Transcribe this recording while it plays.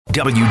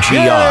WGR.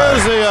 Here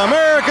is the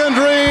American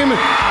Dream,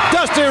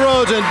 Dusty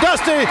Rhodes. And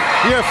Dusty,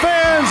 your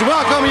fans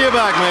welcome you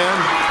back,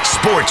 man.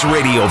 Sports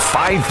Radio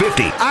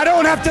 550. I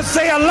don't have to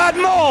say a lot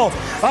more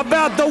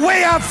about the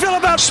way I feel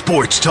about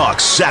Sports Talk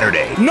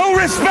Saturday. no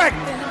respect,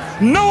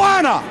 no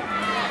honor.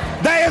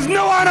 There is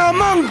no honor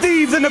among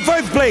thieves in the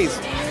first place.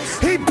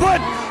 He put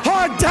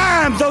hard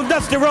times on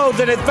Dusty Rhodes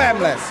and his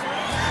family.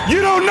 You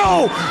don't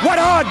know what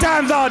hard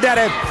times are,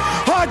 Daddy.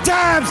 Hard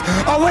times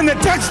are when the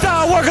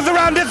textile workers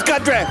around this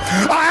country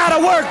are out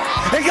of work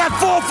and got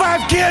 4 or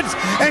 5 kids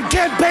and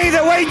can't pay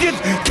their wages,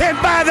 can't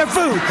buy their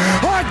food.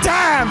 Hard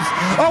times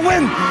are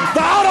when the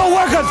auto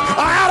workers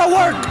are out of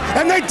work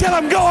and they tell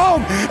them go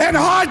home. And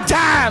hard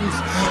times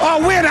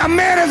are when a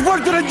man has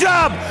worked at a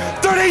job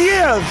 30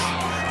 years.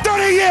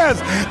 30 years.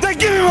 They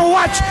give him a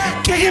watch,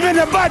 kick him in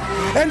the butt,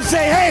 and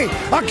say, hey,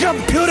 a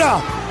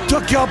computer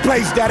took your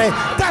place, Daddy.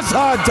 That's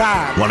hard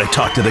time. Want to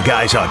talk to the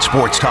guys on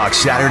Sports Talk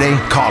Saturday?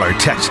 Call or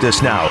text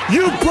us now.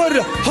 You put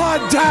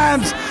hard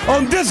times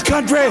on this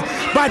country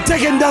by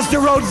taking Dusty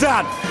Rhodes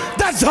out.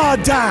 That's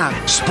hard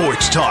time.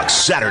 Sports Talk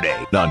Saturday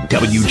on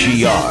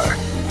WGR.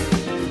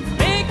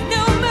 Make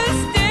no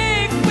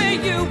mistake where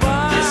you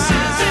are. This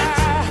is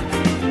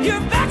it.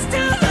 Your back's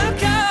to the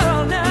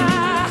corner.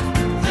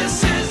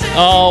 This is it.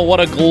 Oh, what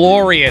a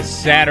glorious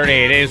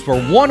Saturday it is.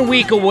 We're 1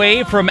 week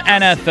away from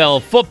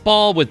NFL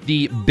football with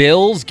the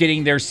Bills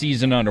getting their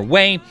season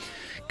underway.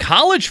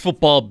 College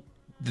football,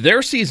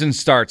 their season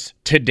starts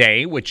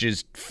today, which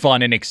is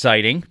fun and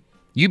exciting.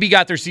 UB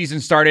got their season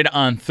started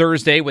on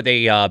Thursday with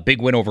a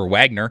big win over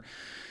Wagner.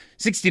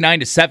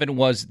 69-7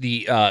 was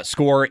the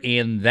score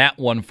in that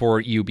one for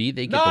UB.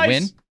 They get the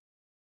win.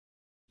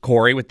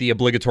 Corey with the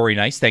obligatory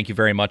nice. Thank you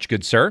very much,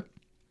 good sir.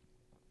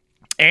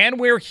 And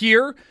we're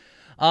here.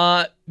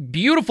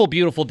 Beautiful,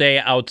 beautiful day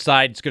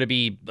outside. It's going to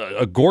be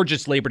a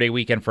gorgeous Labor Day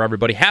weekend for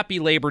everybody. Happy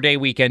Labor Day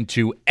weekend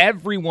to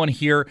everyone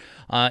here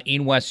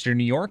in Western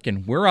New York.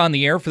 And we're on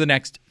the air for the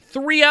next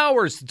 3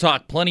 hours to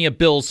talk plenty of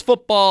Bills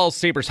football,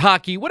 Sabres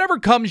hockey, whatever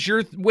comes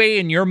your way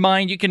in your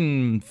mind. You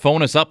can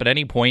phone us up at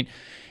any point.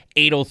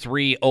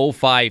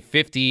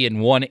 803-0550 and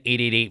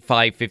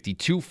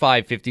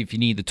 1-888-552-550 if you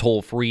need the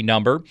toll-free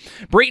number.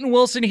 Brayton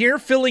Wilson here,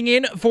 filling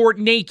in for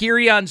Nate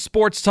Geary on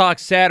Sports Talk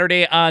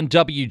Saturday on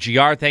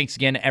WGR. Thanks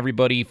again,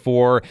 everybody,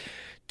 for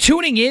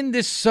tuning in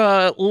this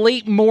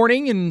late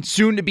morning and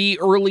soon-to-be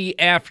early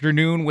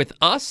afternoon with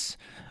us.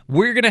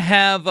 We're going to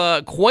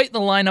have quite the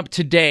lineup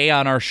today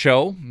on our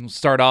show. We'll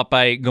start off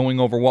by going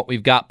over what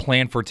we've got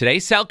planned for today.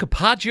 Sal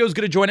Capaccio is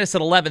going to join us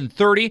at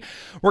 11:30.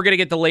 We're going to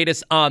get the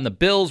latest on the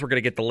Bills. We're going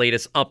to get the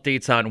latest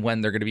updates on when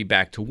they're going to be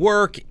back to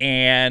work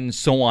and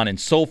so on and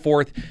so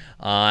forth.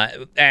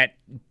 At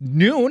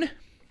noon,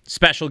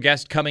 special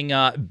guest coming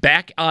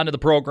back onto the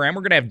program.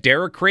 We're going to have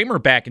Derek Kramer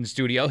back in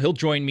studio. He'll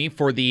join me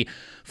for the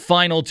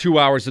final 2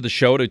 hours of the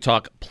show to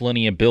talk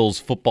plenty of Bills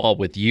football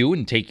with you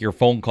and take your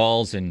phone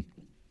calls and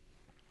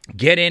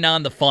get in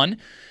on the fun.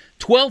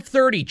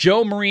 12:30,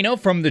 Joe Marino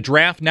from the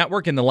Draft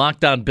Network and the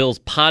Locked On Bills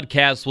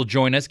podcast will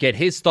join us, get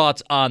his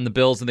thoughts on the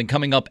Bills. And then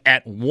coming up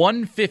at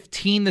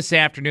 1:15 this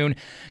afternoon,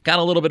 got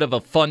a little bit of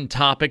a fun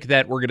topic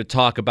that we're going to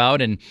talk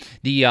about. And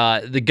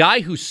the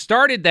guy who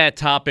started that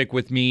topic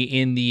with me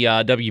in the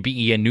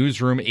WBEN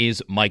newsroom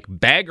is Mike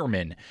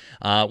Baggerman.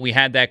 We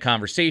had that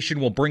conversation.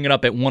 We'll bring it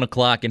up at 1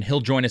 o'clock, and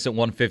he'll join us at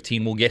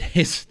 1:15. We'll get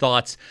his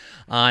thoughts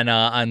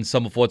on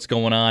some of what's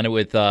going on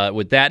with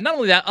that. Not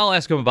only that, I'll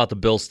ask him about the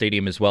Bills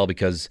Stadium as well,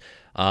 because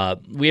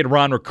we had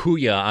Ron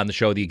Rakuya on the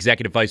show, the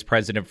executive vice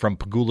president from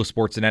Pagula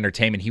Sports and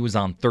Entertainment. He was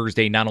on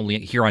Thursday, not only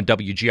here on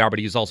WGR, but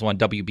he was also on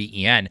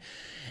WBEN.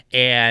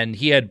 And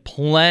he had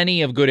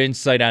plenty of good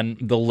insight on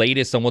the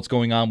latest on what's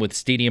going on with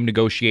stadium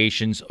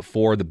negotiations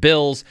for the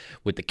Bills,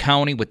 with the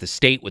county, with the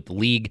state, with the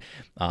league.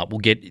 We'll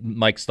get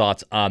Mike's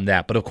thoughts on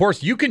that. But, of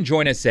course, you can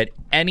join us at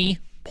any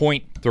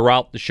point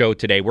throughout the show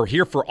today. We're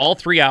here for all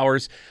 3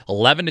 hours,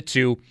 11 to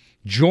 2.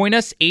 Join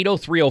us,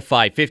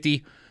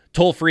 803-0550.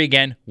 Toll free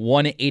again,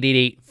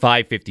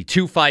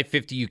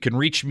 1-888-552-550. You can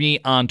reach me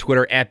on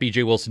Twitter at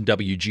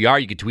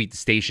BJWilsonWGR. You can tweet the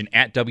station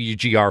at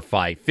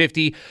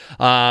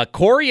WGR550.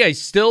 Corey, I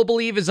still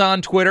believe, is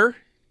on Twitter,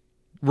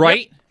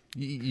 right? Yep.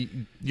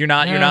 You're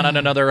not on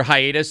another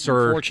hiatus,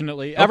 or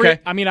unfortunately. Okay.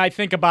 I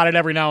think about it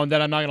every now and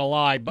then. I'm not going to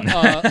lie, but no,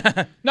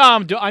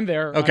 I'm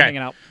there. Okay. I'm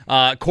hanging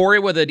out. Corey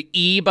with an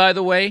E, by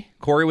the way.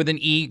 Corey with an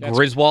E. That's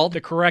Griswold. The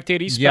correct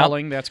 80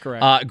 spelling. Yep. That's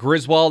correct.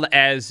 Griswold,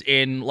 as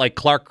in like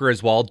Clark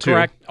Griswold, too.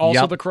 Correct.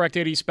 Also the correct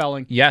 80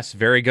 spelling. Yes,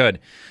 very good.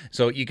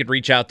 So you could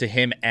reach out to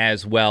him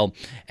as well.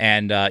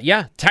 And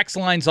text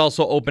line's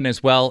also open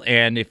as well.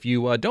 And if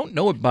you don't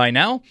know it by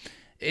now,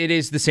 it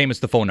is the same as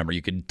the phone number.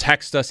 You can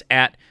text us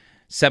at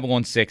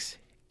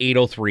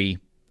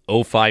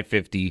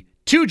 716-803-0550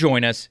 to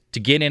join us, to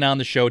get in on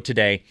the show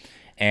today,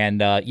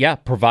 and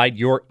provide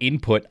your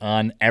input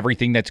on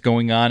everything that's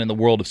going on in the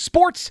world of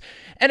sports,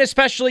 and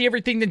especially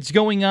everything that's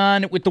going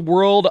on with the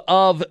world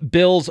of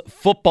Bills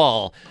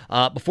football.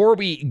 Before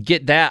we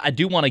get that, I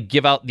do want to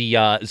give out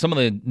the some of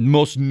the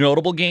most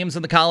notable games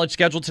in the college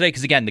schedule today,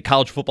 because, again, the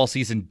college football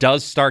season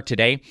does start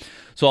today.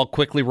 So I'll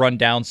quickly run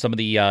down some of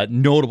the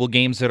notable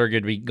games that are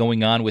going to be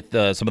going on with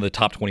some of the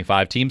top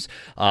 25 teams.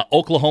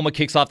 Oklahoma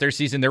kicks off their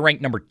season. They're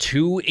ranked number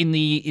 2 in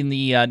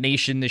the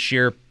nation this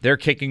year. They're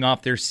kicking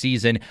off their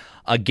season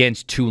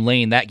against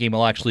Tulane. That game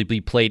will actually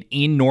be played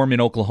in Norman,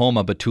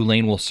 Oklahoma, but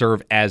Tulane will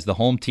serve as the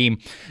home team.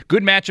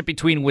 Good matchup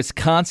between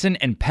Wisconsin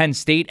and Penn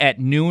State at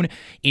noon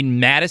in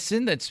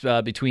Madison. That's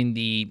between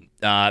the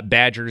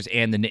Badgers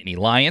and the Nittany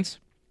Lions.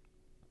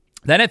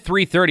 Then at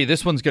 3:30,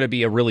 this one's going to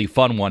be a really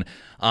fun one.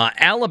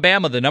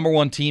 Alabama, the number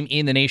 1 team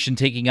in the nation,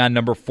 taking on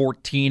number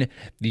 14,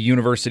 the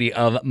University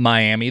of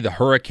Miami, the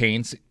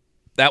Hurricanes.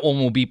 That one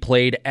will be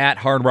played at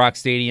Hard Rock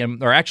Stadium.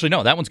 Or actually,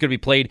 no, that one's going to be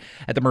played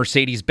at the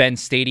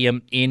Mercedes-Benz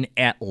Stadium in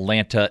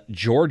Atlanta,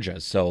 Georgia.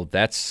 So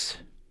that's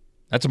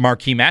a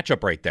marquee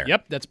matchup right there.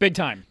 Yep, that's big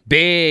time.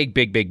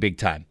 Big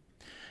time.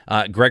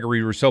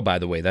 Gregory Rousseau, by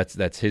the way,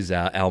 that's his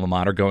alma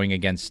mater, going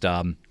against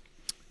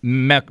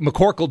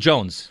McCorkle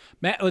Jones.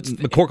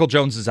 McCorkle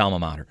Jones' alma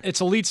mater.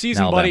 It's elite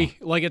season, Alabama. buddy.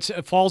 Like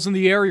it falls in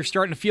the air. You're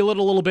starting to feel it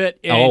a little bit.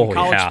 And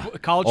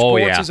college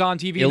sports is on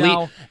TV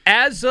now.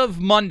 As of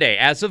Monday,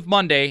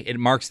 it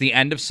marks the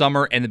end of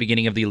summer and the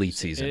beginning of the elite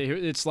season.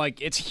 It's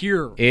like it's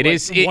here.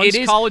 Once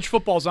college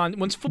football's on,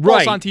 once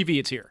football's on TV,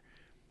 it's here.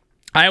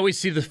 I always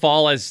see the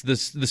fall as the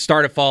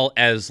start of fall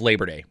as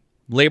Labor Day.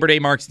 Labor Day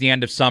marks the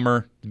end of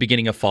summer, the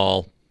beginning of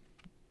fall.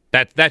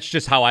 That's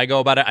just how I go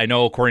about it. I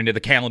know according to the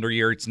calendar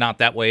year, it's not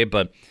that way,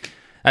 but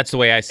that's the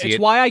way I see it.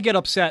 It's why I get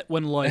upset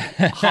when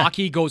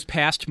hockey goes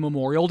past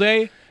Memorial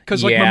Day,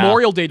 because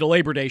Memorial Day to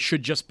Labor Day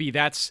should just be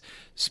that's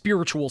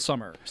spiritual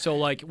summer. So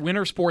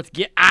winter sports,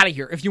 get out of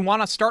here. If you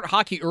want to start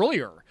hockey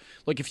earlier,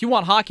 if you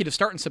want hockey to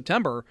start in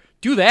September,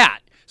 do that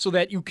so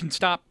that you can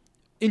stop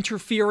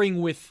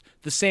interfering with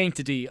the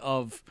sanctity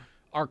of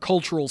our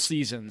cultural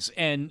seasons.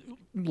 And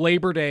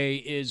Labor Day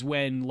is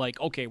when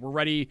okay, we're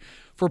ready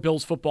for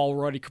Bills football,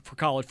 we're ready for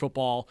college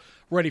football,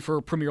 ready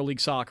for Premier League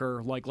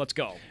soccer. Let's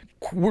go.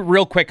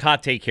 Real quick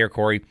hot take here,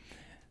 Corey.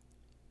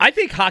 I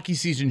think hockey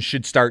season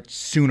should start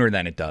sooner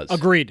than it does.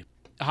 Agreed.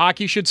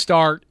 Hockey should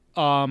start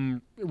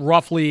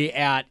roughly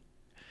at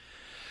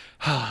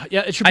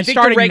it should be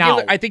starting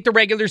now. I think the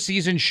regular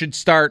season should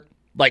start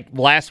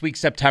last week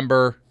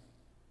September,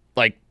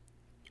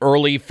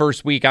 early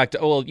first week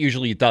October. Well,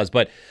 usually it does,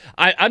 but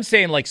I'm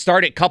saying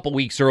start it a couple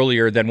weeks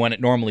earlier than when it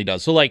normally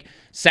does. So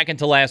second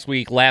to last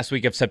week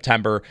of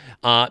September,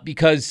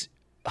 because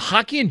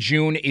hockey in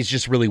June is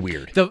just really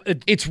weird.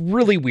 It's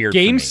really weird.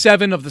 Game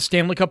 7 of the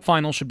Stanley Cup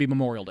Final should be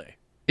Memorial Day.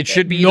 It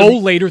should be no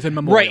later than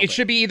Memorial Day. Right, it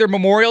should be either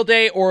Memorial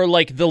Day or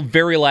the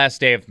very last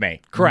day of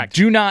May. Correct.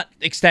 Do not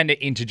extend it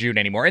into June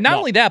anymore. And not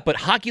only that, but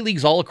hockey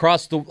leagues all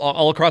across the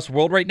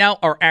world right now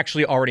are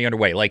actually already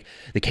underway.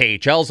 The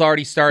KHL's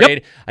already started.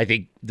 Yep. I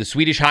think the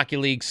Swedish Hockey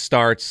League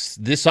starts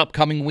this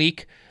upcoming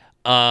week.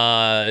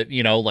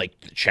 The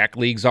Czech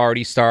league's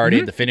already started.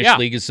 Mm-hmm. The Finnish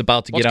league is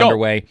about to get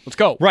underway. Let's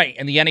go. Right,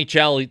 and the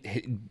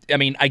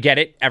NHL, I get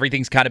it.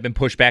 Everything's kind of been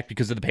pushed back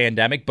because of the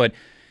pandemic, but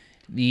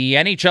the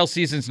NHL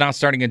season's not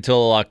starting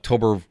until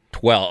October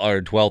 12th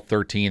or 12th,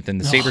 13th,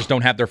 and the Sabres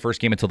don't have their first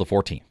game until the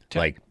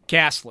 14th.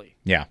 Ghastly.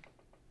 Yeah.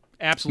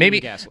 Absolutely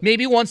ghastly.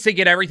 Maybe once they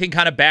get everything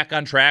kind of back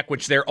on track,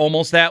 which they're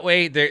almost that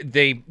way,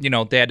 they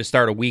had to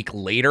start a week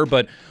later,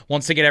 but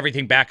once they get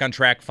everything back on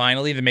track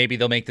finally, then maybe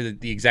they'll make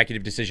the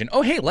executive decision,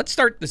 oh, hey, let's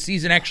start the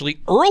season actually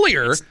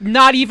earlier. It's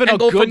not even a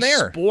good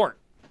there. Sport.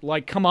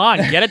 Come on,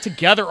 get it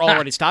together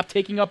already. Stop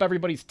taking up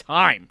everybody's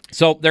time.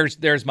 So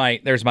there's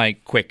my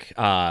quick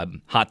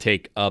hot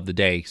take of the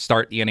day.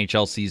 Start the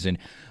NHL season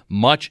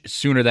much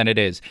sooner than it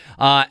is.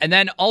 And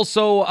then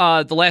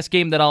also the last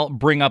game that I'll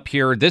bring up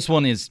here, this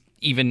one is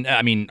even,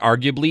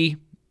 arguably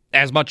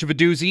as much of a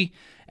doozy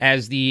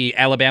as the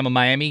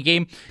Alabama-Miami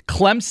game.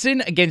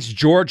 Clemson against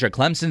Georgia.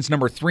 Clemson's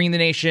number 3 in the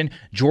nation.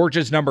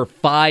 Georgia's number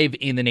 5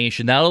 in the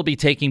nation. That'll be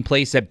taking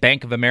place at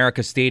Bank of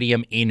America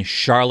Stadium in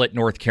Charlotte,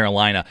 North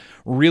Carolina.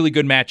 Really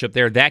good matchup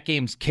there. That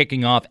game's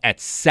kicking off at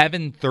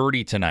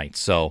 7:30 tonight.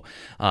 So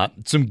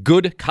some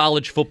good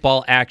college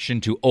football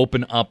action to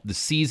open up the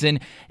season.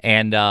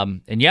 And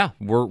yeah,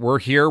 we're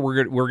here.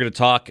 We're going to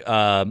talk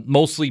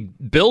mostly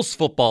Bills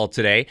football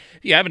today.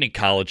 If you have any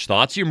college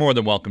thoughts, you're more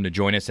than welcome to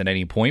join us at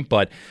any point.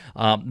 But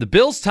the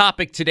Bills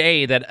topic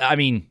today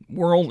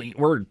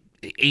we're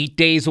 8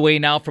 days away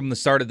now from the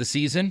start of the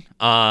season.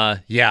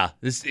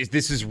 This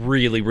is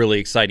really, really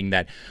exciting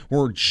that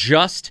we're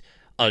just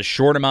a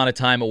short amount of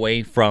time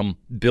away from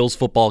Bills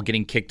football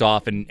getting kicked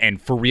off and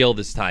for real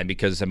this time,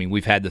 because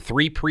we've had the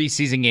 3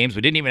 preseason games.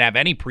 We didn't even have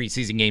any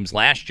preseason games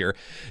last year.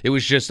 It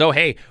was just, oh,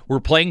 hey,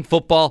 we're playing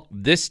football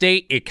this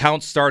date. It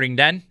counts starting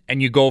then,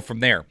 and you go from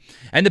there.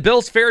 And the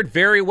Bills fared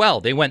very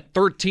well. They went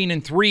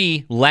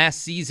 13-3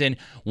 last season,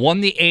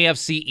 won the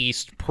AFC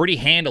East pretty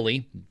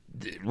handily.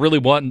 It really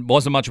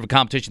wasn't much of a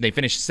competition. They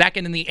finished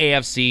second in the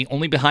AFC,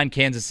 only behind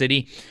Kansas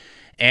City.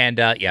 And,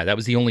 that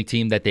was the only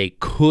team that they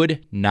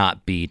could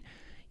not beat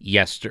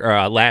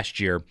last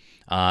year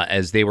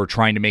as they were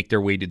trying to make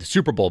their way to the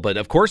Super Bowl. But,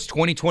 of course,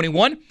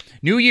 2021,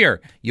 new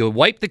year. You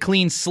wipe the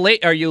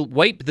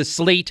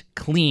slate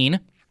clean,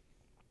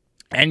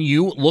 and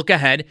you look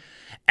ahead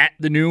at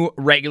the new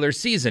regular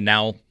season.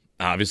 Now,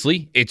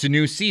 obviously, it's a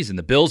new season.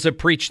 The Bills have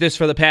preached this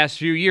for the past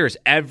few years.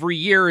 Every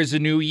year is a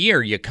new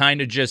year. You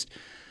kind of just,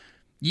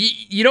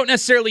 you don't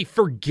necessarily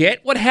forget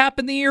what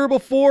happened the year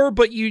before,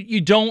 but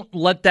you don't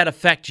let that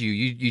affect you.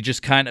 You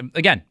just kind of,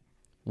 again,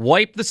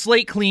 wipe the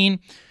slate clean.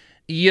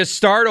 You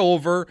start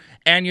over,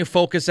 and you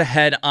focus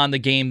ahead on the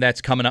game that's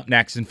coming up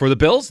next. And for the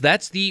Bills,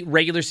 that's the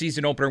regular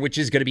season opener, which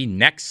is going to be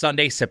next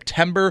Sunday,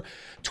 September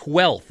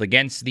 12th,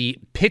 against the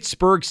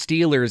Pittsburgh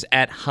Steelers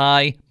at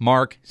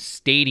Highmark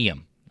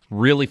Stadium.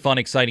 Really fun,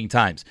 exciting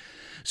times.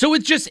 So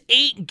with just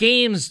 8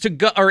 days to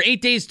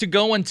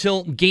go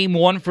until game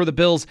 1 for the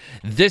Bills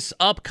this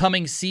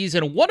upcoming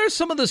season, what are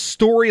some of the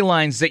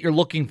storylines that you're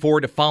looking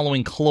forward to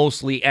following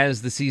closely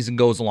as the season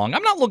goes along?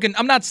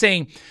 I'm not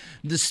saying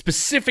the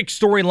specific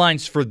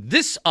storylines for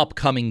this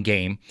upcoming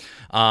game.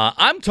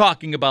 I'm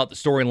talking about the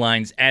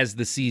storylines as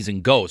the season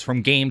goes,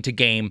 from game to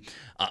game,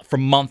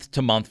 from month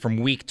to month, from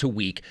week to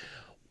week.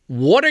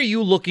 What are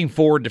you looking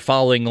forward to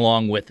following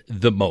along with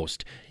the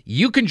most?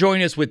 You can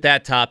join us with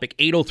that topic,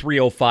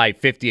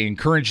 803-0550. I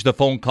encourage the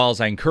phone calls.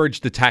 I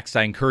encourage the texts.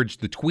 I encourage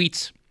the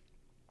tweets.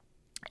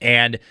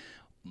 And,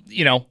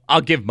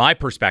 I'll give my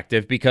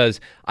perspective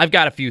because I've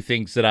got a few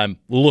things that I'm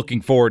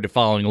looking forward to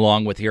following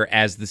along with here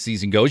as the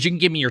season goes. You can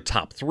give me your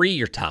top 3,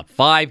 your top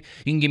 5.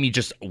 You can give me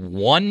just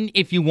one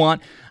if you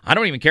want. I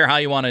don't even care how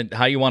you want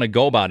to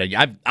go about it.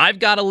 I've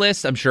got a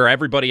list. I'm sure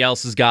everybody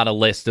else has got a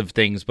list of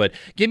things, but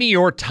give me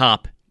your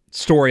top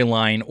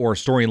storyline or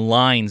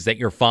storylines that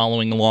you're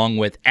following along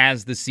with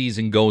as the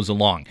season goes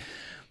along.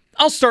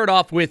 I'll start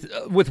off with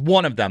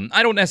one of them.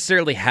 I don't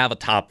necessarily have a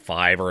top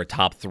 5 or a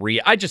top 3.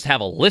 I just have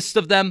a list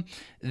of them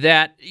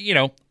that,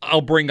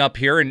 I'll bring up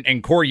here.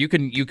 And Corey, you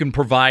can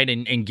provide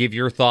and give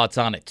your thoughts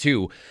on it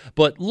too.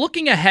 But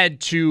looking ahead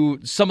to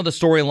some of the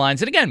storylines,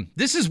 and again,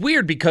 this is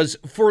weird because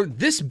for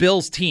this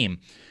Bills team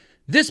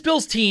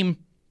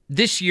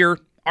this year,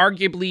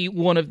 arguably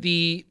one of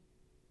the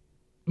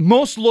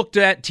most looked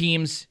at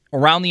teams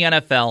around the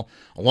NFL,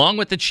 along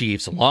with the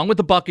Chiefs, along with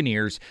the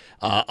Buccaneers,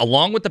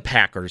 along with the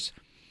Packers.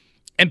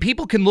 And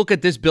people can look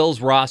at this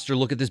Bills roster,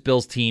 look at this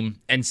Bills team,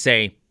 and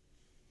say,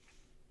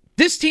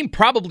 this team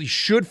probably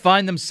should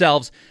find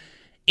themselves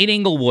in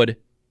Inglewood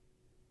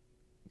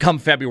come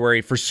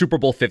February for Super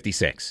Bowl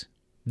 56.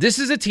 This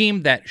is a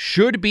team that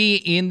should be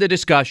in the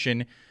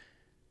discussion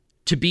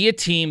to be a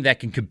team that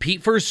can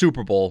compete for a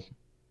Super Bowl,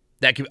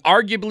 that could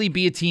arguably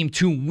be a team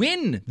to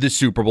win the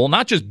Super Bowl,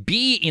 not just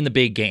be in the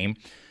big game.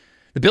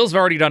 The Bills have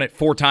already done it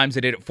 4 times.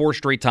 They did it 4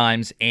 straight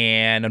times,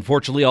 and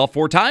unfortunately, all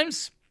 4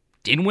 times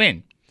didn't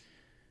win.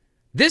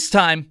 This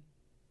time,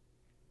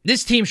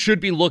 this team should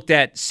be looked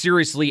at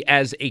seriously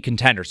as a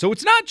contender. So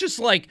it's not just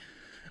like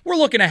we're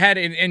looking ahead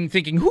and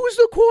thinking, who's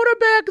the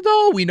quarterback,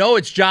 though? We know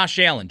it's Josh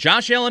Allen.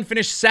 Josh Allen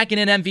finished second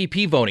in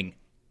MVP voting.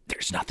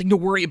 There's nothing to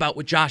worry about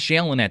with Josh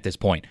Allen at this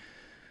point.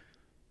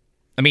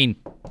 I mean,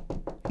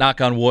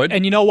 knock on wood.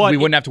 And you know what? We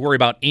wouldn't have to worry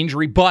about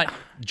injury, but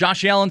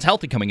Josh Allen's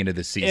healthy coming into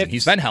this season.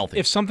 He's been healthy.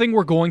 If something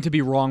were going to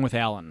be wrong with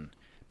Allen,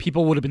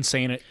 people would have been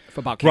saying it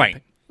about camping.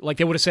 Right. Like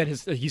they would have said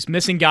he's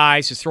missing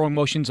guys, his throwing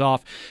motions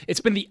off. It's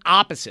been the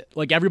opposite.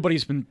 Like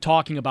everybody's been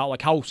talking about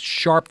like how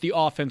sharp the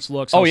offense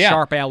looks, how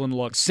sharp Allen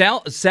looks.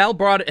 Sal has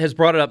brought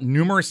it up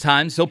numerous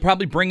times. He'll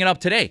probably bring it up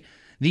today.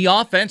 The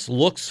offense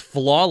looks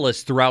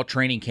flawless throughout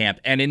training camp.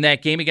 And in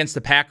that game against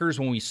the Packers,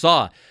 when we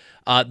saw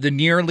the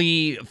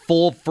nearly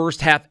full first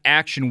half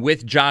action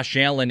with Josh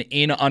Allen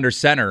in under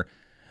center,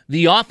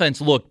 the offense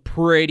looked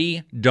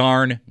pretty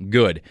darn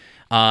good.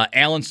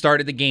 Allen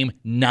started the game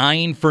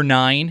 9 for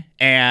 9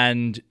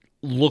 and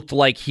looked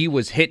like he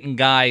was hitting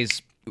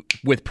guys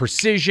with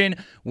precision,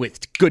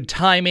 with good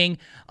timing,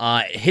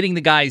 hitting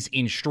the guys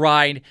in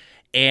stride.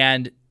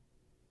 And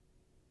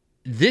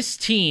this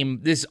team,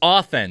 this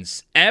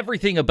offense,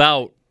 everything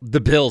about the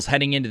Bills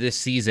heading into this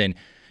season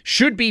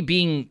should be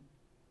being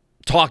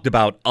talked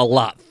about a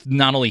lot,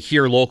 not only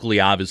here locally,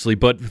 obviously,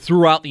 but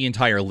throughout the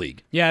entire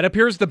league. Yeah, it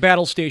appears the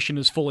battle station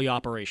is fully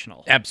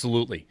operational.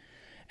 Absolutely.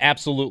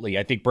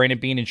 I think Brandon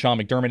Beane and Sean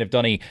McDermott have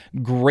done a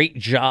great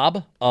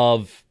job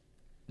of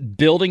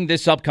building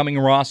this upcoming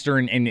roster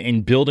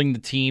and building the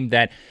team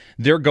that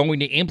they're going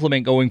to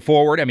implement going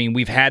forward. I mean,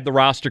 we've had the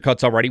roster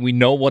cuts already. We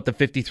know what the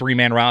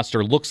 53-man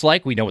roster looks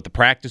like. We know what the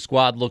practice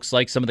squad looks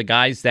like. Some of the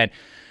guys that,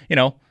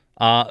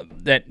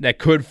 that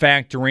could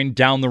factor in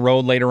down the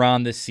road later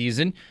on this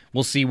season.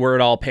 We'll see where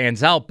it all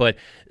pans out. But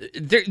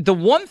the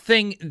one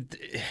thing,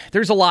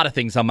 there's a lot of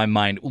things on my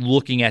mind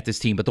looking at this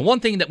team, but the one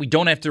thing that we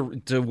don't have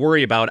to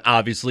worry about,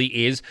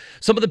 obviously, is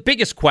some of the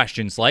biggest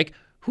questions, like,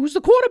 who's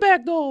the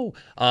quarterback, though?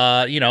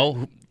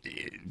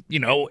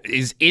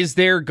 Is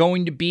there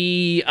going to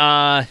be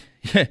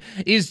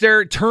is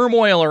there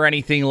turmoil or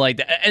anything like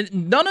that?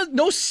 And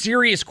no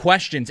serious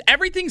questions.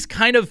 Everything's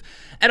kind of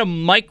at a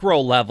micro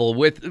level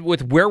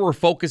with where we're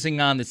focusing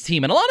on this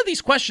team. And a lot of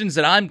these questions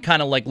that I'm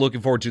kind of like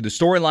looking forward to, the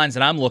storylines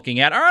that I'm looking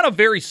at, are on a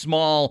very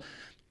small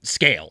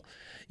scale.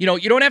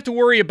 you don't have to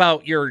worry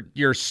about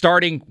your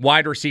starting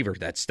wide receiver.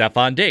 That's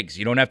Stephon Diggs.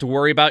 You don't have to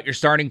worry about your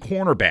starting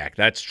cornerback.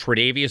 That's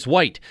Tre'Davious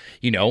White.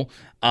 The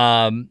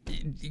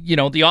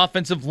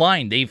offensive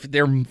line,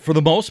 they're for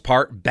the most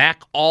part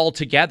back all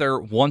together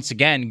once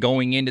again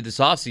going into this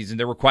offseason.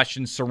 There were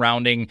questions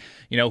surrounding,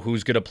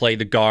 who's going to play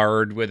the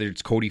guard, whether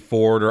it's Cody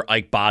Ford or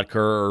Ike Bodker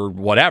or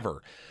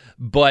whatever.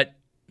 But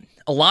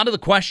a lot of the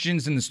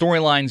questions and the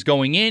storylines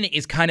going in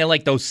is kind of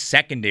like those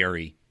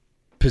secondary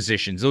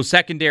positions, those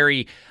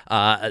secondary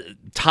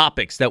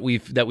topics that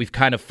we've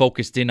kind of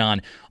focused in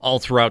on all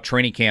throughout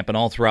training camp and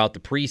all throughout the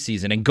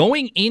preseason. And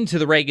going into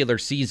the regular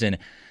season,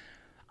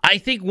 I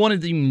think one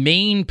of the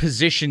main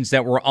positions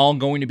that we're all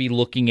going to be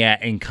looking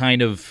at and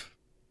kind of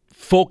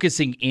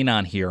focusing in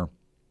on here,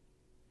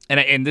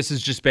 and this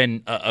has just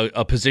been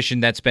a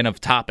position that's been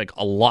of topic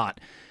a lot,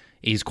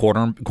 is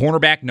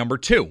cornerback number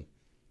 2.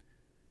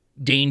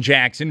 Dane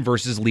Jackson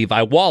versus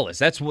Levi Wallace.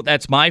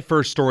 That's my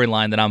first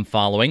storyline that I'm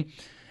following.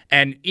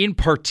 And in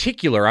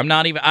particular, I'm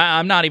not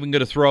even going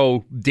to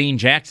throw Dane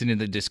Jackson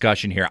into the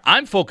discussion here.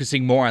 I'm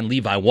focusing more on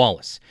Levi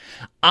Wallace.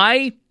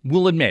 I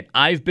will admit,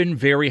 I've been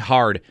very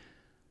hard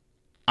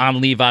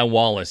on Levi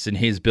Wallace in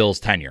his Bills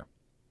tenure.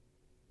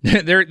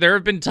 There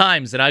have been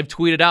times that I've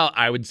tweeted out,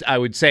 I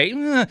would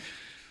say,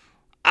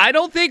 I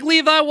don't think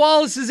Levi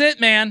Wallace is it,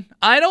 man.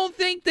 I don't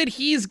think that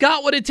he's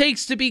got what it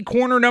takes to be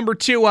corner number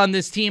 2 on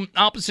this team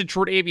opposite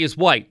Tre'Davious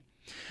White.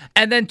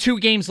 And then 2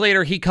 games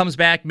later, he comes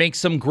back, makes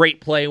some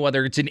great play,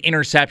 whether it's an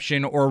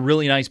interception or a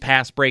really nice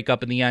pass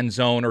breakup in the end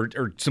zone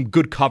or some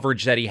good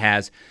coverage that he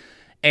has.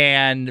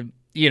 And,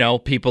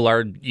 people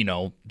are,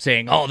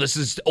 saying, oh, this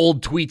is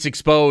old tweets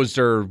exposed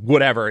or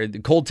whatever.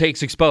 Cold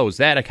takes exposed,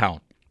 that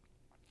account.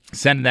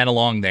 Sending that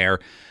along there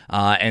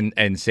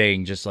and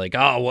saying just like,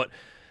 oh,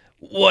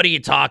 what are you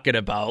talking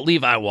about?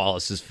 Levi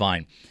Wallace is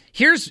fine.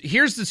 Here's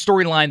the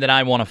storyline that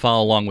I want to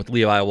follow along with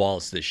Levi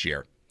Wallace this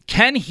year.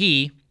 Can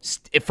he,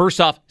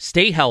 first off,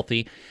 stay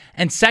healthy?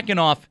 And second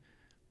off,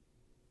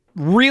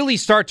 really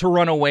start to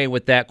run away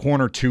with that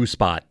corner 2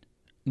 spot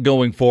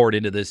going forward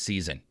into this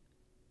season?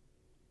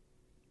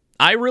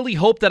 I really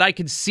hope that I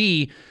can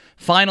see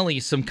finally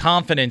some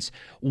confidence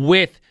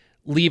with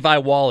Levi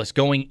Wallace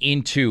going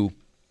into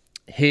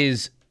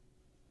his,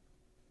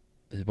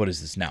 what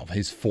is this now?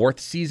 His 4th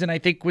season, I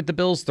think, with the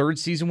Bills, 3rd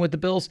season with the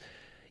Bills.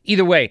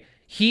 Either way,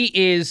 he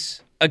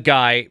is a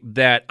guy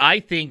that I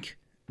think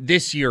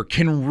this year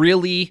can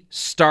really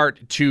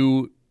start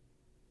to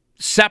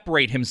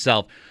separate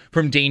himself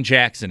from Dane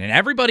Jackson. And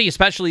everybody,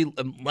 especially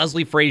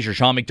Leslie Frazier,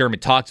 Sean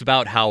McDermott, talks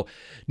about how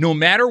no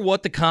matter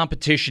what the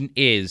competition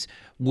is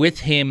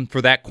with him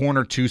for that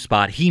corner 2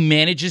 spot, he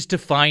manages to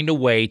find a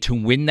way to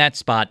win that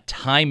spot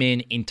time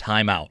in and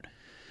time out.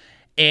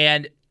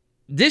 And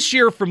this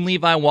year from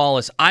Levi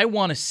Wallace, I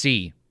want to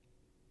see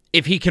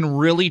if he can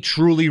really,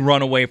 truly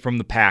run away from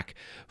the pack,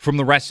 from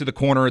the rest of the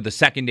corner, the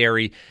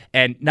secondary,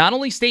 and not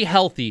only stay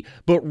healthy,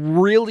 but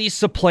really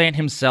supplant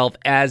himself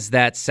as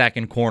that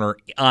second corner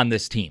on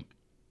this team.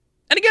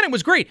 And again, it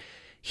was great.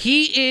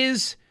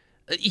 He's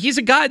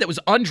a guy that was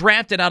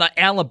undrafted out of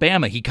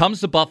Alabama. He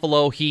comes to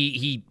Buffalo.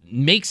 He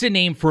makes a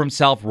name for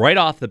himself right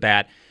off the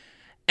bat.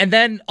 And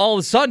then all of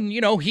a sudden,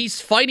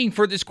 he's fighting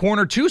for this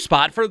corner 2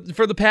 spot for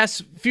the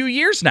past few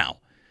years now.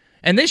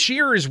 And this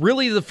year is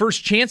really the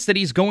first chance that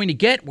he's going to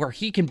get where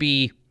he can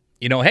be,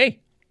 hey,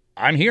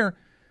 I'm here.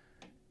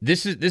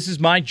 This is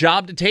my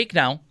job to take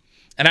now.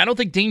 And I don't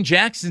think Dane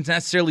Jackson's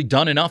necessarily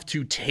done enough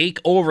to take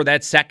over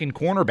that second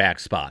cornerback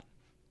spot.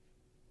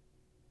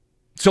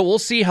 So we'll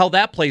see how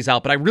that plays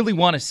out. But I really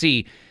want to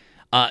see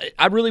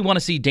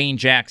Dane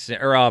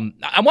Jackson, or I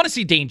want to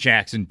see Dane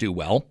Jackson do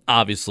well,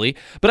 obviously.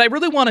 But I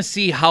really want to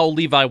see how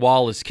Levi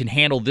Wallace can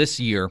handle this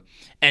year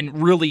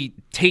and really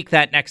take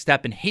that next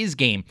step in his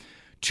game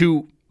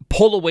to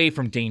pull away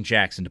from Dane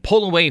Jackson, to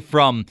pull away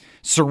from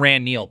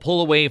Siran Neal,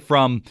 pull away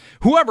from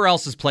whoever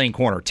else is playing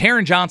corner.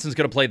 Taron Johnson's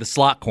going to play the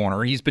slot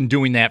corner. He's been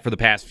doing that for the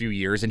past few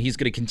years, and he's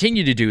going to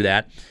continue to do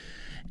that.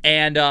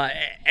 And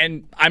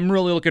I'm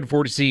really looking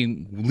forward to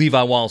seeing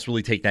Levi Wallace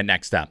really take that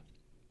next step.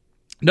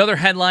 Another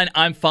headline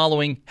I'm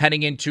following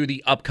heading into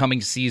the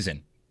upcoming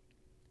season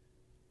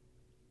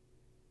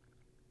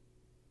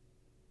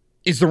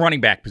is the running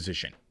back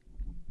position.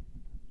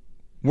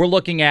 We're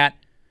looking at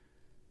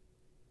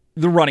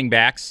the running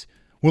backs.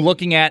 We're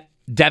looking at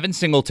Devin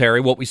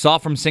Singletary. What we saw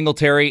from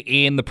Singletary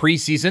in the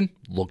preseason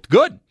looked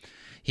good.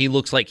 He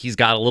looks like he's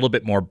got a little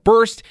bit more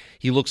burst.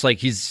 He looks like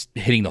he's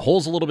hitting the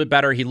holes a little bit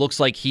better. He looks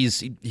like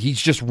he's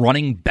just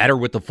running better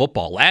with the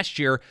football. Last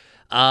year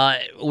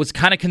was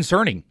kind of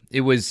concerning.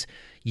 It was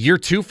year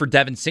 2 for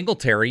Devin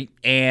Singletary,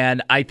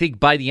 and I think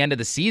by the end of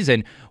the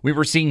season, we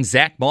were seeing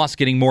Zach Moss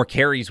getting more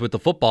carries with the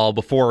football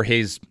before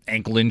his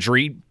ankle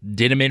injury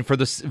did him in for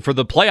the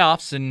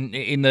playoffs and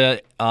in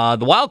the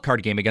wild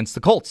card game against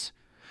the Colts.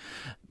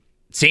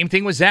 Same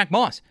thing with Zach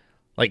Moss.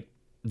 Like,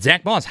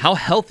 Zach Moss, how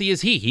healthy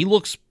is he? He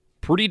looks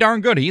pretty darn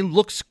good. He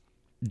looks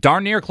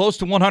darn near close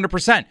to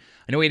 100%. I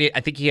know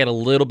I think he had a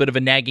little bit of a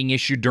nagging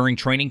issue during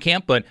training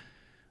camp, but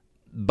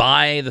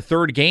by the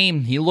third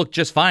game, he looked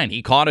just fine.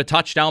 He caught a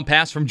touchdown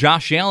pass from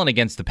Josh Allen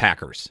against the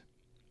Packers.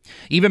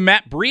 Even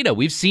Matt Breida,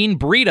 we've seen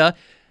Breida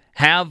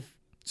have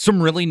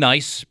some really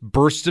nice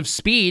bursts of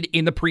speed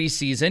in the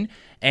preseason.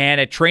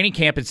 And at training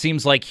camp, it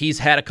seems like he's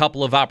had a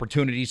couple of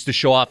opportunities to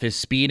show off his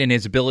speed and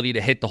his ability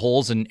to hit the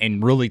holes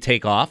and really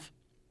take off.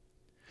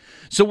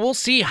 So we'll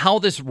see how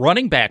this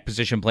running back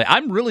position play.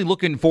 I'm really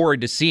looking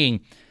forward to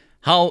seeing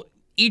how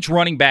each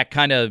running back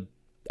kind of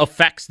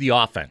affects the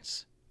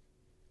offense.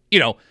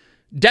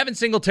 Devin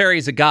Singletary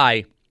is a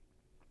guy,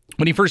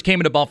 when he first came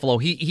into Buffalo,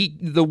 he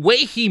the way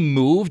he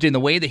moved and the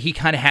way that he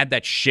kind of had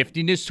that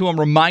shiftiness to him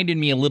reminded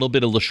me a little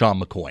bit of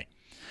LaShawn McCoy.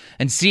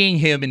 And seeing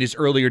him in his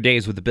earlier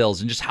days with the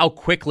Bills and just how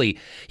quickly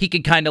he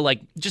could kind of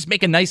just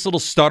make a nice little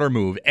stutter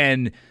move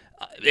and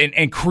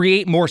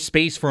create more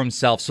space for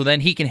himself so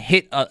then he can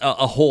hit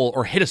a hole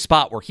or hit a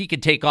spot where he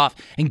could take off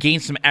and gain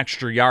some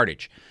extra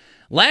yardage.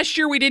 Last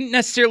year, we didn't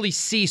necessarily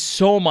see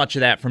so much of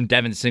that from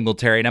Devin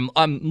Singletary, and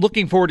I'm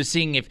looking forward to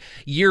seeing if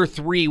year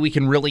 3 we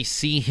can really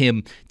see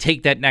him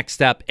take that next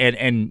step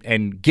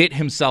and get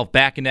himself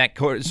back in that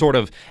sort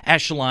of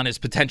echelon as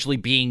potentially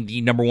being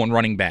the number 1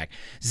 running back.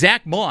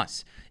 Zach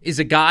Moss is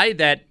a guy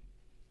that,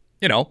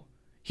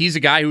 he's a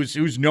guy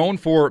who's known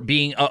for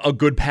being a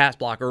good pass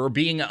blocker or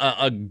being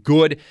a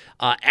good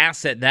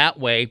asset that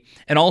way,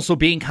 and also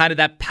being kind of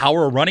that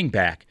power running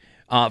back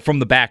from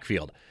the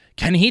backfield.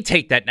 Can he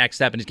take that next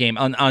step in his game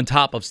on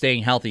top of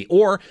staying healthy?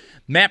 Or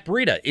Matt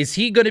Breida, is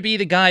he going to be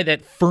the guy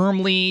that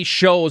firmly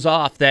shows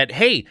off that,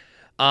 hey,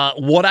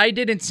 what I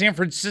did in San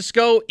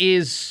Francisco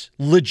is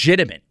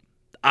legitimate.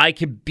 I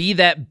could be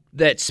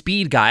that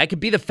speed guy. I could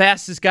be the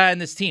fastest guy on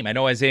this team. I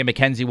know Isaiah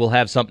McKenzie will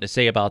have something to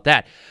say about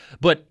that.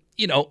 But,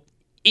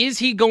 is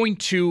he going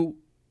to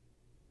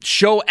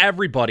show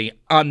everybody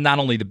on not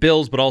only the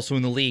Bills but also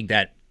in the league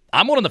that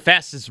I'm one of the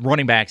fastest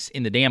running backs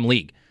in the damn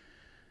league?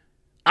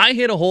 I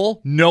hit a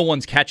hole, no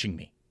one's catching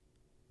me.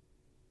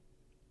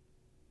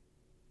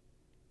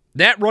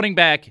 That running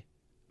back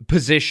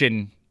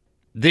position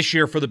this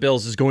year for the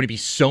Bills is going to be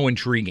so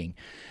intriguing.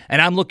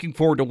 And I'm looking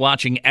forward to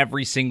watching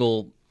every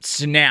single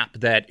snap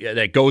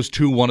that goes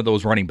to one of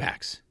those running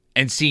backs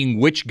and seeing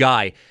which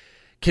guy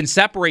can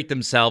separate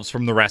themselves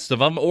from the rest of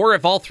them, or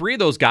if all 3 of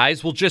those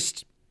guys will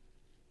just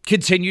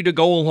continue to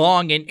go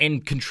along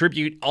and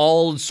contribute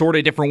all sort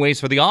of different ways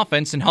for the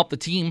offense and help the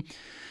team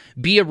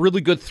be a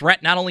really good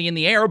threat, not only in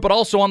the air, but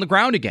also on the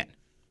ground again.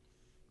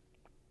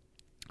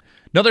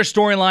 Another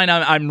storyline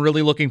I'm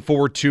really looking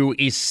forward to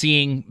is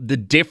seeing the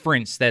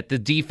difference that the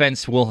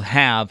defense will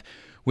have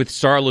with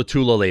Star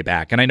Lotulelei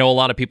back. And I know a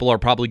lot of people are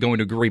probably going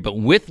to agree, but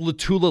with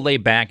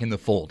Lotulelei back in the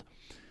fold,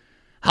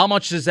 how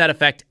much does that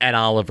affect Ed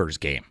Oliver's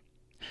game?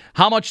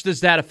 How much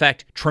does that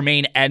affect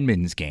Tremaine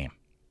Edmunds' game?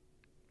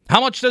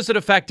 How much does it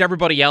affect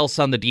everybody else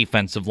on the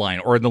defensive line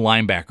or the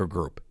linebacker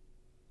group?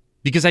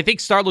 Because I think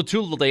Star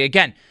Lotulelei,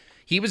 again,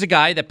 he was a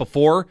guy that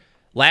before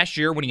last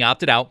year when he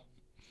opted out,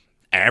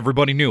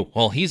 everybody knew,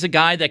 well, he's a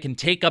guy that can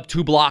take up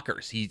 2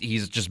 blockers.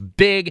 He's just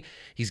big.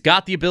 He's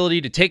got the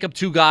ability to take up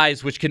 2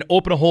 guys, which can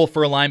open a hole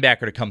for a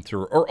linebacker to come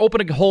through, or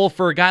open a hole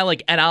for a guy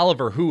like Ed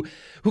Oliver who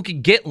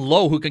can get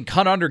low, who can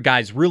cut under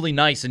guys really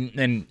nice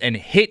and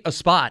hit a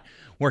spot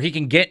where he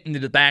can get into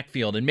the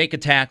backfield and make a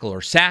tackle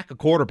or sack a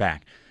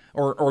quarterback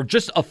or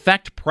just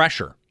affect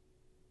pressure.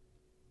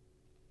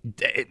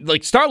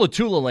 Like Star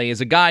Lotulelei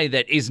is a guy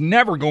that is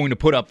never going to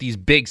put up these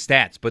big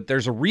stats, but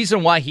there's a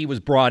reason why he was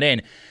brought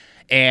in,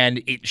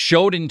 and it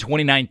showed in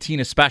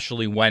 2019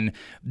 especially when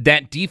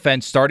that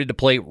defense started to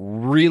play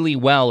really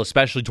well,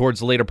 especially towards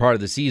the later part of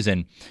the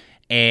season.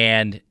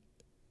 And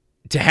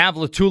to have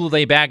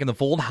Lotulelei back in the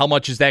fold, how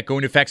much is that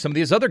going to affect some of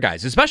these other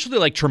guys, especially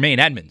like Tremaine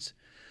Edmunds?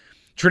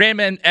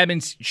 Tremaine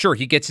Edmunds, sure,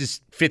 he gets his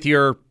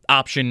 5th-year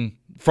option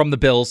from the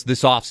Bills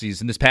this past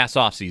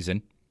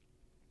offseason.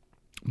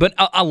 But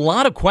a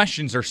lot of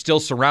questions are still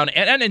surrounding,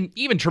 and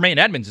even Tremaine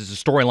Edmunds is a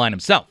storyline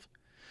himself.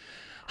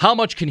 How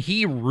much can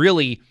he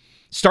really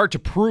start to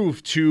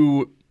prove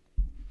to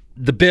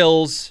the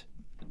Bills,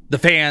 the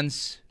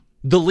fans,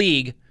 the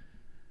league,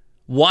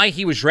 why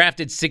he was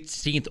drafted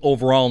 16th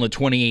overall in the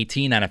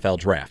 2018 NFL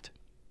draft?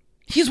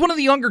 He's one of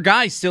the younger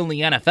guys still in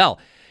the NFL.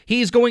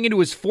 He's going into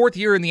his 4th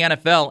year in the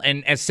NFL,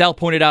 and as Sal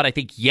pointed out, I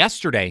think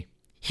yesterday,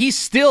 he's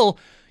still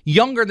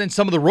younger than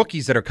some of the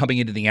rookies that are coming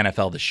into the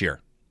NFL this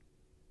year.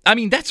 I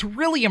mean, that's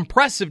really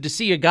impressive to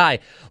see a guy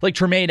like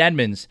Tremaine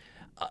Edmunds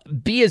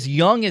be as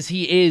young as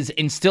he is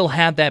and still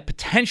have that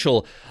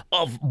potential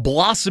of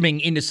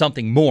blossoming into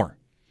something more.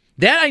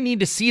 That I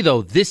need to see,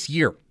 though, this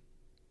year.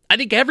 I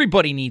think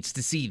everybody needs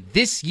to see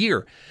this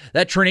year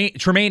that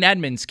Tremaine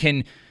Edmunds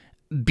can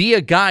be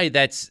a guy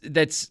that's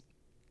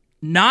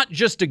not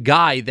just a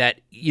guy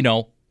that,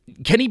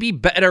 can he be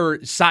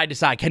better side to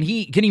side? Can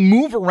he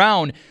move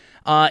around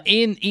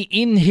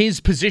in his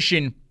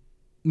position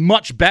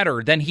much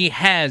better than he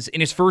has in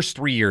his first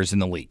 3 years in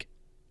the league?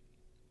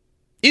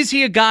 Is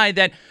he a guy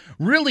that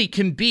really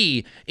can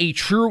be a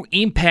true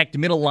impact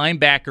middle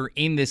linebacker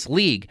in this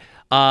league?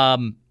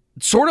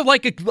 Sort of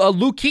like a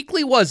Luke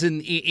Kuechly was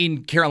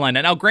in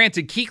Carolina. Now,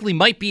 granted, Kuechly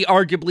might be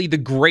arguably the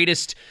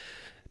greatest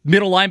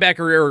middle linebacker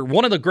or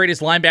one of the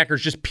greatest linebackers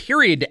just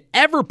period to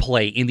ever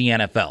play in the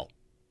NFL.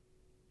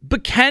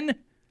 But can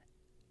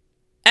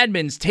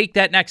Edmonds take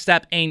that next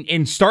step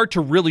and start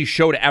to really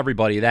show to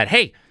everybody that,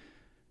 hey,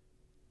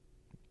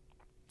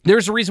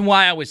 there's a reason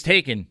why I was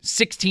taken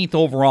 16th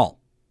overall.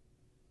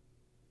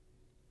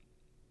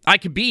 I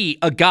could be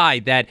a guy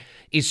that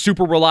is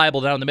super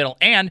reliable down the middle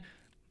and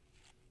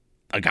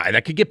a guy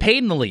that could get paid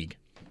in the league.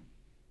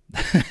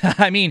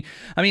 I mean,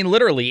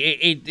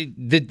 literally,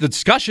 the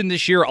discussion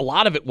this year, a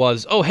lot of it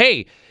was, oh,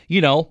 hey,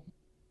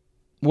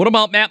 what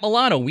about Matt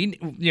Milano?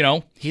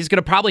 He's going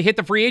to probably hit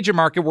the free agent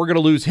market. We're going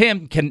to lose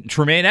him. Can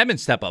Tremaine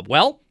Edmonds step up?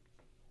 Well,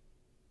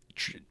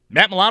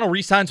 Matt Milano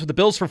re-signs with the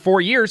Bills for 4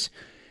 years.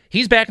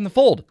 He's back in the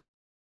fold.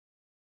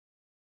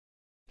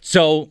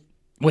 So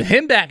with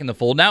him back in the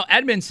fold, now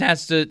Edmonds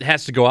has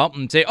to go out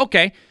and say,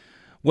 okay,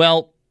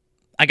 well,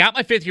 I got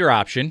my 5th-year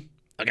option.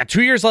 I got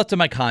 2 years left of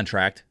my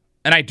contract,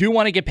 and I do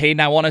want to get paid,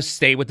 and I want to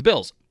stay with the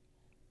Bills.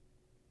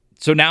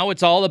 So now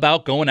it's all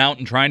about going out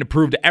and trying to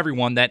prove to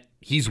everyone that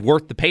he's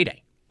worth the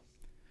payday.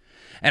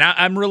 And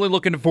I'm really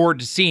looking forward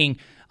to seeing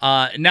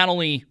not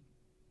only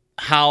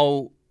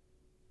how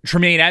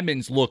Tremaine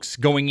Edmonds looks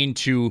going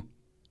into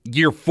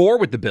year 4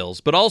 with the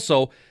Bills, but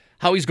also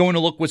how he's going to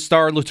look with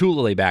Star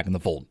Lotulelei back in the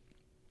fold.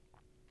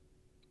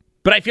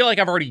 But I feel like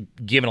I've already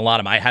given a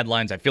lot of my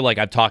headlines. I feel like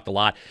I've talked a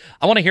lot.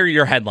 I want to hear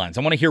your headlines.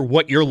 I want to hear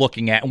what you're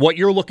looking at and what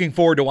you're looking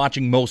forward to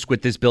watching most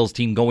with this Bills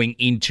team going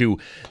into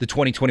the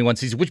 2021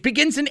 season, which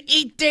begins in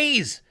 8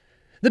 days.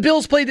 The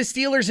Bills play the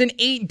Steelers in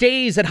 8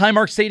 days at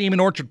Highmark Stadium in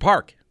Orchard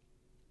Park.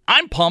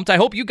 I'm pumped. I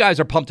hope you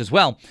guys are pumped as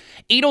well.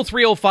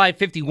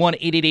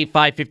 803-0551,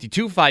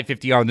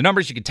 888-552-550 are the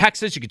numbers. You can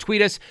text us. You can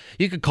tweet us.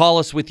 You can call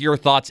us with your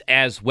thoughts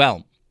as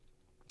well.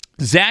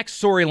 Zach's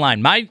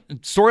storyline. My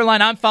storyline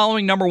I'm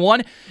following, number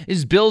 1,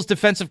 is Bills'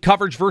 defensive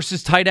coverage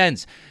versus tight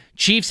ends.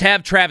 Chiefs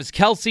have Travis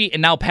Kelce,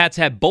 and now Pats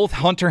have both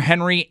Hunter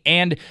Henry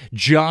and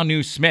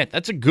Jonnu Smith.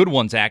 That's a good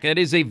one, Zach. That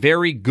is a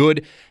very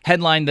good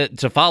headline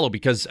to follow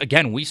because,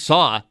 again, we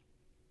saw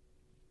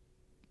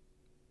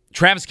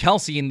Travis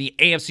Kelce in the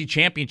AFC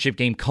Championship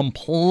game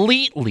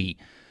completely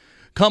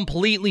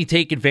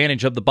take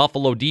advantage of the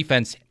Buffalo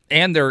defense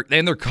and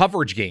their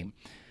coverage game.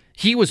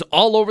 He was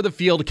all over the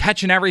field,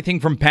 catching everything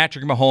from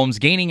Patrick Mahomes,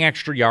 gaining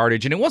extra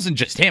yardage, and it wasn't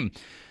just him.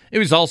 It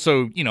was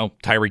also,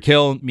 Tyreek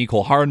Hill,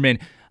 Mecole Hardman.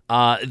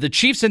 The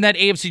Chiefs in that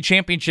AFC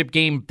Championship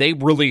game, they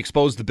really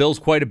exposed the Bills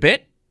quite a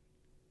bit.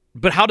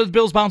 But how did the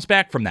Bills bounce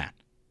back from that?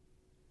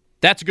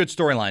 That's a good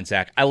storyline,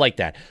 Zach. I like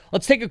that.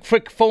 Let's take a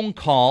quick phone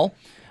call.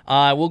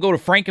 We'll go to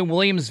Frank in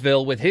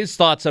Williamsville with his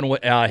thoughts on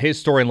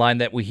his storyline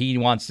that he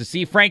wants to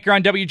see. Frank, you're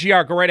on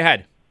WGR. Go right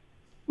ahead.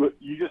 Look,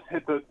 you just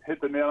hit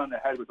the nail on the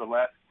head with the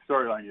last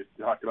storyline you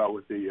talked about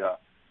with the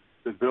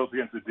Bills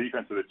against the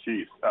defense of the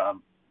Chiefs.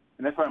 And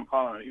that's why I'm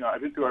calling it.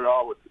 I've been through it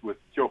all with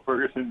Joe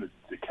Ferguson,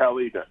 to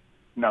Kelly, to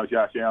now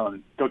Josh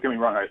Allen. Don't get me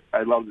wrong,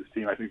 I love this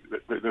team. I think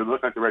they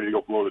look like they're ready to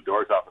go blow the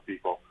doors off of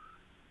people.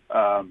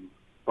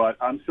 But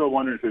I'm still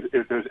wondering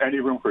if there's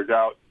any room for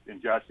doubt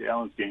in Josh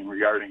Allen's game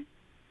regarding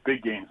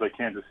big games like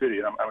Kansas City.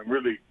 And I'm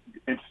really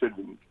interested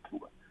in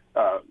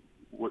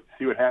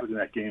see what happens in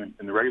that game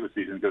in the regular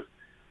season because,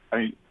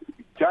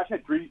 Josh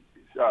had three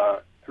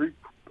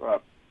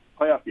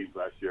playoff games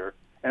last year,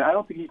 and I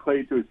don't think he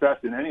played to his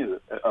best in any of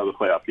the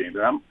playoff games.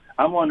 And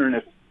I'm wondering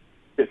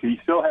if he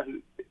still has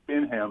it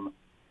in him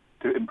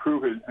to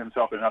improve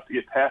himself enough to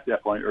get past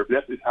that point, or if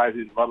that's as high as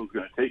his level is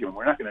going to take him.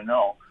 We're not going to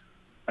know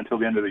until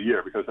the end of the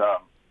year because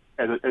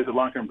as a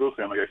long-term Bills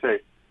fan, like I say,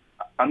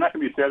 I'm not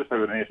going to be satisfied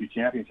with an AFC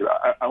championship.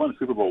 I want a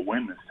Super Bowl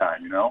win this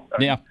time,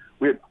 Yeah.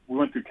 We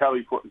went through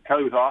Kelly.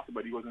 Kelly was awesome,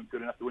 but he wasn't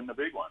good enough to win the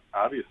big one,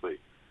 obviously.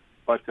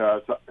 But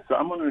so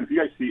I'm wondering if you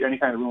guys see any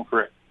kind of room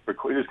for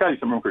there's got to be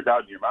some room for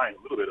doubt in your mind,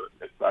 a little bit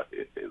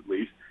at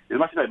least. As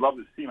much as I love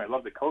this team, I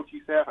love the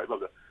coaching staff. I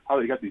love how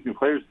they got these new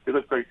players. They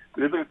look like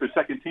their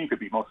second team could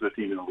beat most of the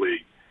teams in the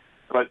league.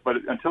 But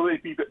until they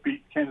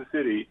beat Kansas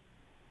City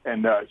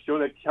and show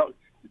that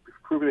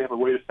prove they have a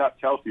way to stop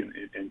Chelsea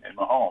and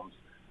Mahomes,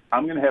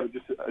 I'm going to have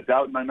just a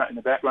doubt in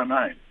the back of my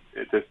mind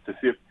to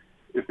see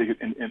if they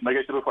could. And like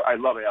I said before, I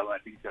love Allen. I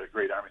think he's got a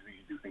great arm. I think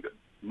he do think that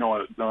no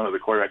other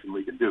quarterback in the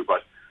league can do.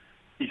 But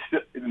he's still,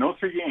 in those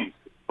 3 games,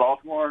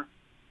 Baltimore,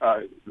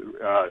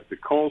 the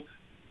Colts,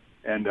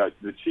 and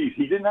the Chiefs,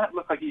 he did not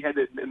look like he had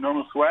the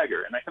normal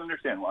swagger, and I can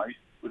understand why. It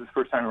was his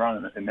first time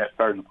around in that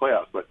start in the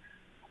playoffs, but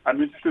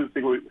I'm interested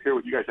to hear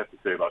what you guys have to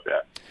say about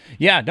that.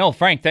 Yeah, no,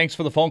 Frank, thanks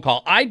for the phone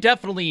call. I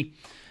definitely,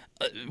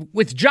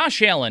 with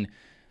Josh Allen,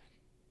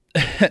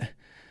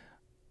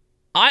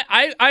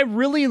 I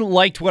really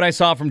liked what I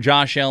saw from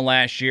Josh Allen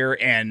last year,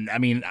 and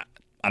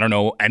I don't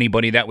know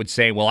anybody that would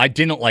say, well, I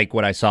didn't like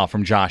what I saw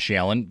from Josh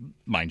Allen,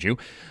 mind you,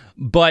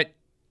 but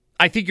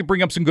I think you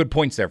bring up some good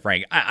points there,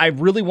 Frank. I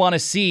really want to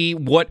see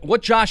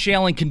what Josh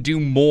Allen can do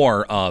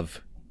more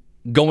of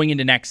going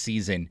into next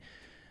season.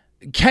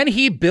 Can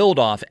he build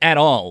off at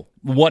all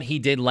what he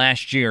did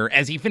last year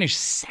as he finished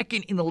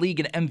second in the league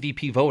in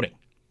MVP voting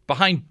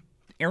behind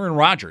Aaron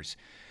Rodgers?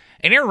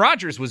 And Aaron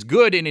Rodgers was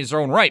good in his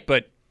own right,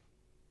 but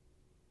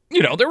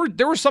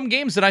there were some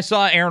games that I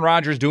saw Aaron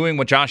Rodgers doing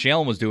what Josh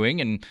Allen was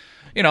doing, and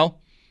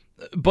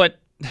but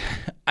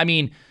I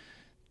mean,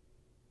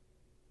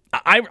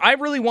 I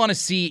really want to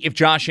see if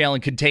Josh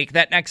Allen could take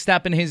that next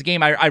step in his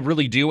game. I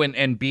really do,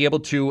 and be able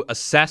to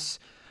assess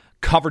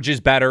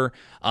coverages better,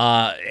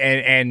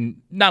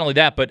 and not only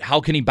that, but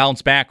how can he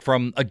bounce back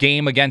from a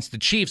game against the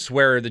Chiefs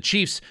where the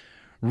Chiefs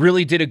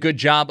really did a good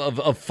job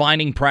of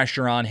finding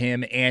pressure on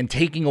him and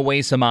taking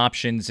away some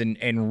options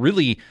and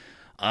really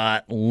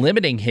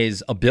limiting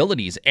his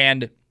abilities.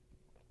 And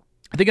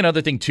I think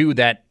another thing too,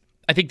 that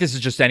I think this is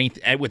just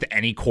with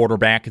any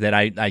quarterback that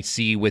I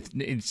see with,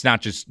 it's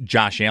not just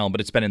Josh Allen, but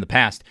it's been in the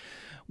past,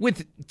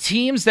 with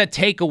teams that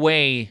take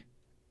away,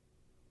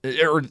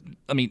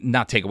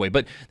 not take away,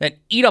 but that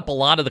eat up a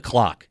lot of the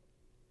clock.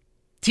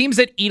 Teams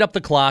that eat up the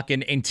clock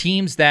and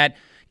teams that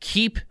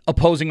keep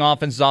opposing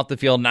offenses off the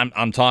field, and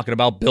I'm talking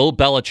about Bill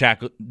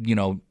Belichick,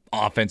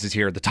 offenses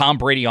here, the Tom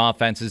Brady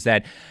offenses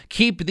that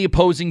keep the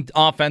opposing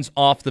offense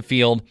off the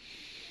field.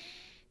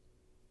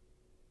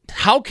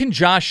 How can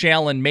Josh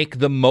Allen make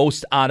the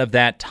most out of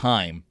that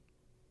time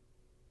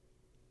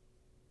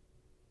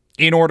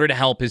in order to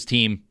help his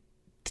team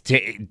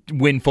to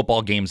win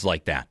football games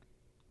like that?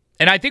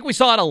 And I think we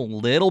saw it a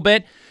little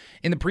bit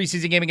in the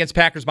preseason game against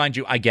Packers. Mind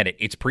you, I get it.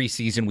 It's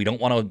preseason. We don't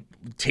want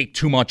to take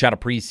too much out of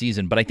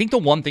preseason. But I think the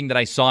one thing that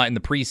I saw in the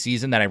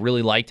preseason that I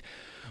really liked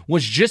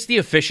was just the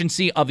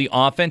efficiency of the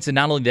offense, and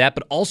not only that,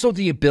 but also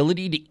the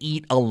ability to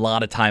eat a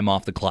lot of time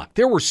off the clock.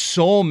 There were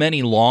so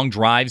many long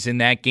drives in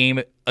that game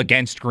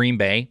against Green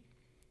Bay.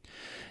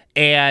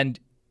 And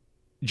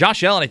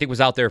Josh Allen, I think,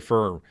 was out there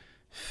for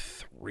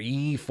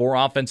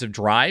 3-4 offensive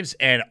drives,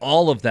 and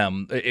all of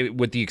them,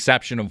 with the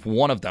exception of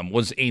one of them,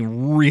 was a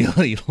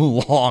really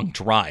long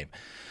drive.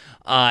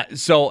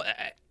 So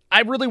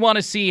I really want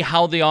to see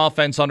how the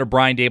offense under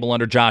Brian Daboll,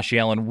 under Josh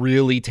Allen,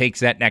 really takes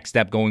that next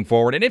step going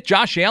forward. And if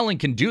Josh Allen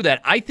can do that,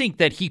 I think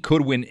that he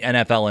could win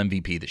NFL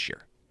MVP this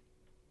year.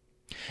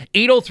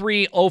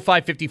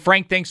 803-0550.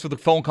 Frank, thanks for the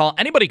phone call.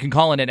 Anybody can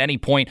call in at any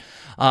point.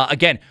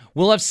 Again,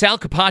 we'll have Sal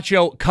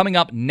Capaccio coming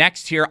up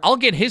next here. I'll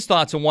get his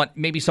thoughts on what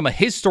maybe some of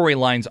his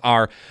storylines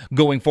are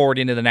going forward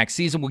into the next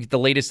season. We'll get the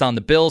latest on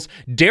the Bills.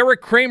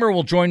 Derek Kramer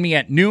will join me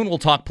at noon. We'll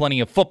talk plenty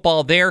of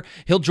football there.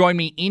 He'll join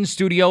me in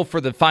studio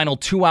for the final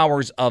 2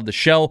 hours of the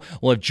show.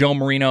 We'll have Joe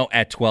Marino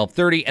at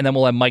 12:30, and then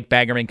we'll have Mike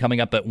Baggerman coming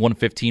up at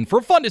 1:15 for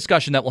a fun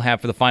discussion that we'll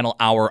have for the final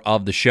hour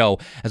of the show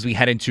as we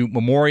head into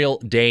Memorial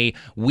Day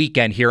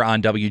weekend here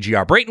on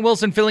WGR. Brayton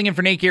Wilson filling in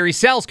for Nate Geary.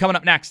 Sal's coming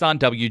up next on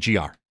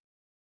WGR.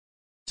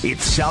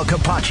 It's Sal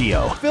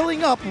Capaccio.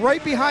 Filling up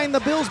right behind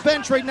the Bills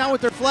bench right now with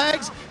their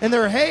flags and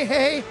their hey,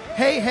 hey,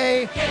 hey,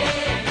 hey.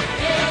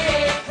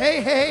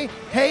 Hey, hey,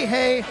 hey,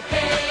 hey.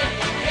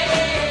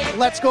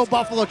 Let's go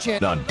Buffalo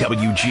chant. On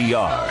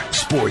WGR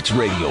Sports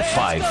Radio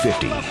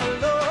 550.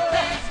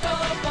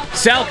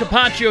 Sal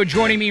Capaccio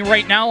joining me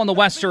right now on the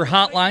Wester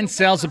Hotline.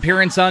 Sal's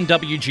appearance on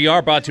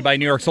WGR brought to you by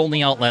New York's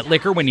only outlet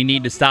liquor. When you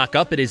need to stock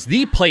up, it is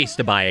the place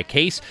to buy a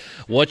case.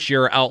 What's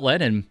your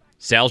outlet? And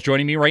Sal's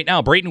joining me right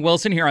now. Brayton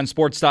Wilson here on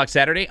Sports Talk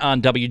Saturday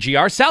on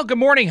WGR. Sal, good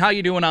morning. How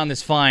you doing on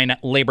this fine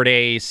Labor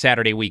Day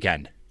Saturday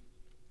weekend?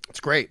 It's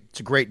great. It's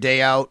a great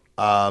day out.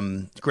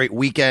 Great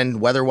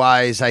weekend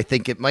weather-wise. I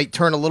think it might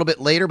turn a little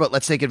bit later, but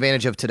let's take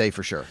advantage of today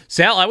for sure.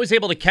 Sal, I was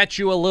able to catch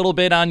you a little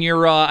bit on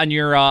your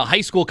high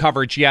school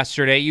coverage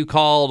yesterday. You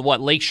called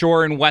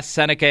Lakeshore and West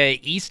Seneca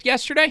East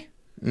yesterday?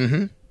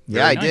 Mm-hmm.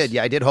 Yeah, I did.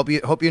 Yeah, I did. Hope you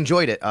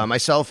enjoyed it.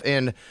 Myself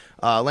and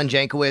Len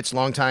Jankowicz,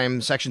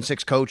 longtime Section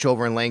 6 coach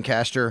over in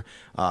Lancaster.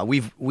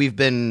 We've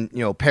been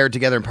paired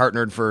together and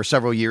partnered for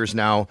several years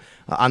now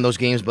on those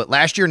games. But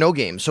last year, no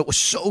games, so it was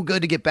so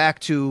good to get back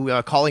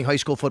to calling high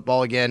school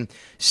football again,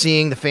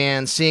 seeing the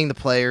fans, seeing the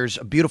players.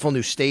 A beautiful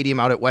new stadium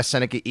out at West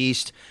Seneca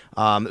East.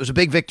 It was a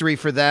big victory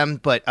for them.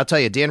 But I'll tell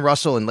you, Dan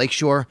Russell in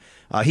Lakeshore.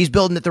 He's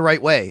building it the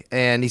right way,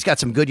 and he's got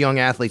some good young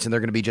athletes, and they're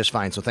going to be just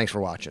fine. So thanks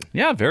for watching.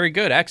 Yeah, very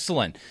good.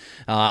 Excellent.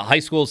 High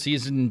school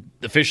season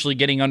officially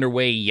getting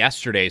underway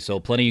yesterday, so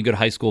plenty of good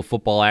high school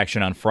football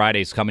action on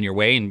Fridays coming your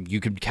way, and you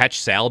can catch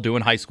Sal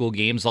doing high school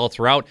games all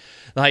throughout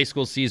the high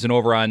school season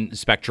over on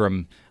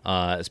Spectrum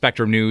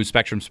News,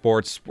 Spectrum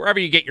Sports, wherever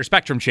you get your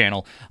Spectrum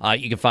channel,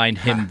 you can find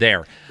him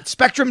there.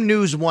 Spectrum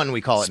News 1,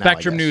 we call it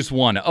Spectrum now, News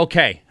 1.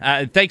 Okay.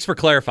 Thanks for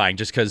clarifying,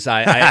 just because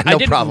I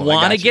didn't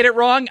want to get it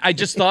wrong. I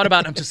just thought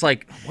about it. I'm just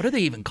like, what do they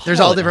even call it? There's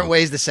all different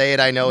ways to say it.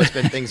 I know it's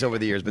been things over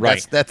the years, but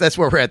right. that's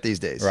where we're at these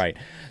days. Right.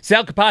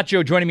 Sal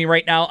Capaccio joining me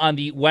right now on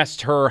the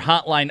West Her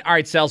Hotline. All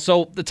right, Sal,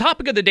 so the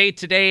topic of the day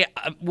today,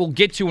 we'll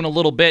get to in a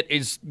little bit,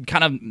 is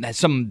kind of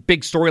some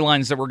big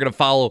storylines that we're going to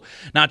follow,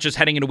 not just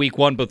heading into week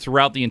one, but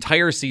throughout the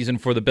entire season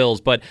for the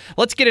Bills. But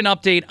let's get an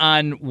update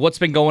on what's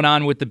been going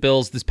on with the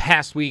Bills this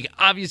past week.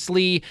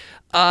 Obviously,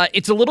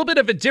 it's a little bit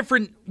of a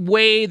different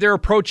way they're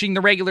approaching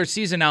the regular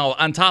season now.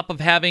 On top of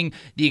having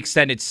the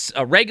extended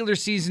regular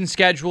season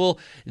schedule,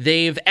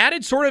 they've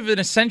added sort of an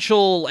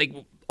essential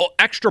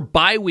extra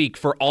bye week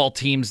for all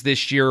teams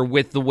this year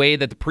with the way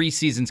that the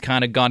preseason's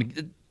kind of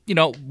gone.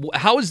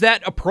 How has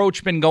that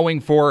approach been going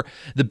for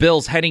the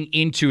Bills heading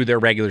into their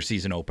regular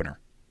season opener?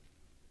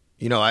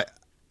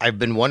 I've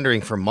been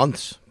wondering for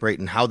months,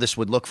 Brayton, how this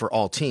would look for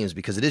all teams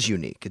because it is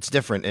unique. It's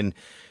different, and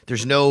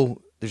there's no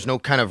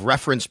kind of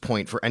reference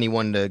point for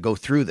anyone to go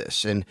through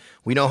this. And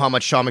we know how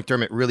much Sean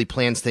McDermott really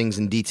plans things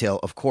in detail,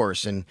 of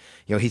course. And,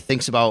 he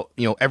thinks about,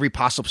 every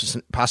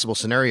possible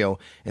scenario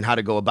and how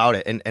to go about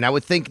it. And I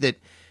would think that,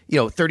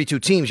 32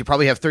 teams, you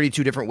probably have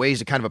 32 different ways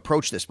to kind of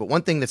approach this. But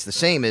one thing that's the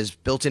same is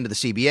built into the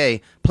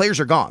CBA, players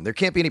are gone. There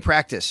can't be any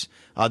practice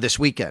this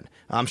weekend.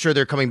 I'm sure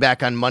they're coming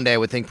back on Monday. I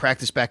would think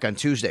practice back on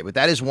Tuesday. But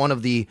that is one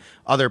of the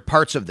other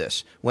parts of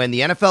this. When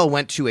the NFL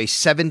went to a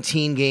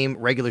 17-game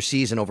regular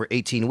season over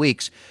 18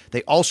 weeks,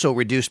 they also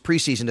reduced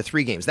preseason to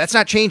 3 games. That's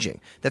not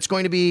changing. That's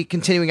going to be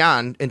continuing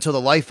on until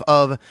the life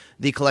of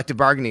the collective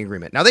bargaining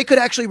agreement. Now, they could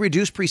actually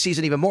reduce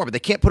preseason even more, but they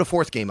can't put a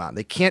 4th game on.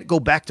 They can't go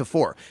back to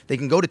 4. They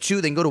can go to 2,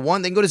 they can go to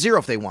 1, they can go to 0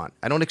 if they want.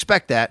 I don't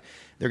expect that.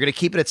 They're going to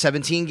keep it at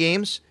 17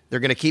 games. They're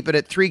going to keep it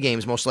at 3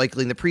 games, most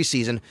likely in the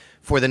preseason,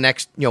 for the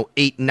next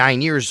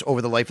 8-9 years over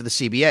the life of the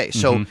CBA.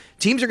 So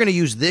teams are going to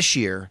use this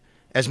year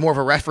as more of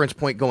a reference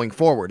point going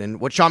forward.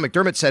 And what Sean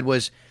McDermott said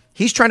was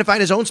he's trying to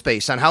find his own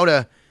space on how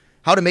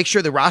to make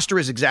sure the roster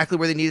is exactly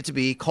where they need it to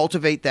be,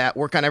 cultivate that,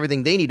 work on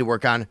everything they need to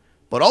work on,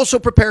 but also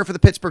prepare for the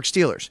Pittsburgh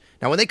Steelers.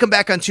 Now, when they come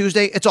back on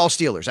Tuesday, it's all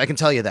Steelers. I can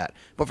tell you that.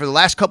 But for the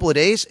last couple of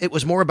days, it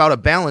was more about a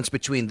balance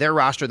between their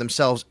roster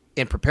themselves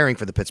and preparing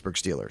for the Pittsburgh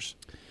Steelers.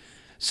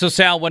 So,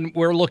 Sal, when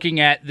we're looking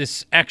at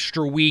this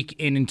extra week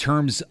in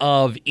terms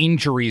of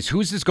injuries,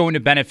 who's this going to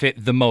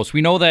benefit the most?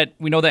 We know that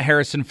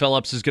Harrison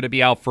Phillips is going to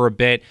be out for a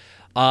bit.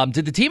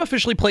 Did the team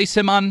officially place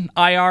him on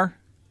IR?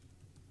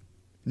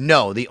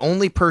 No, the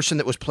only person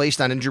that was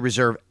placed on injury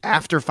reserve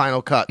after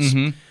final cuts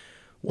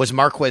was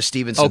Marquez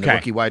Stevenson, the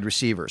rookie wide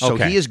receiver. So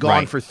he is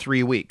gone for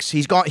 3 weeks.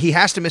 He's gone. He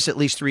has to miss at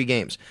least 3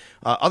 games.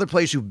 Other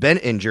players who've been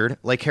injured,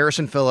 like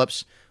Harrison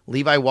Phillips,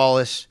 Levi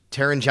Wallace,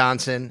 Taron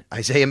Johnson,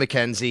 Isaiah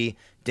McKenzie,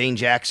 Dane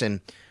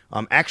Jackson,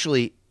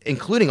 actually,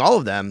 including all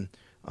of them,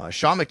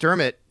 Sean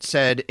McDermott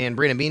said, and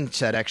Brandon Beane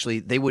said, actually,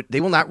 they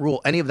will not rule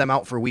any of them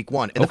out for week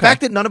 1. And the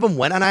fact that none of them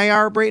went on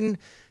IR, Brayton,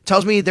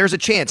 tells me there's a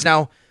chance.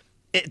 Now,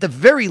 at the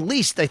very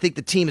least, I think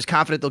the team is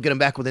confident they'll get them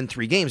back within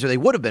 3 games, or they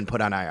would have been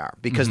put on IR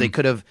because they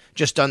could have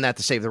just done that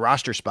to save the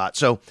roster spot.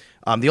 So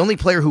the only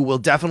player who will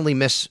definitely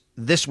miss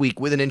this week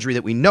with an injury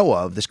that we know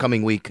of this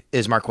coming week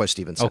is Marquez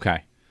Stevenson.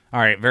 Okay. All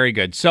right. Very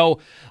good. So,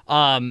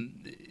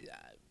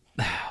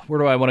 where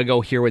do I want to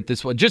go here with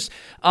this one? Just,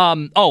 by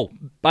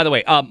the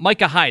way,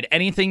 Micah Hyde,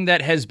 anything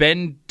that has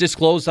been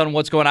disclosed on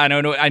what's going on?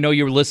 I know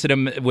you listed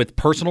him with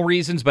personal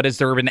reasons, but has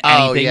there been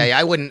anything? Oh, yeah.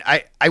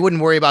 I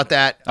wouldn't worry about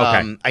that.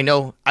 Okay.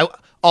 All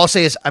I'll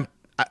say is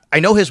I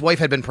know his wife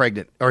had been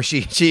pregnant, or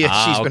she's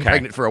been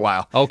pregnant for a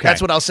while. Okay.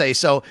 That's what I'll say.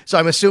 So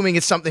I'm assuming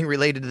it's something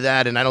related to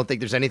that, and I don't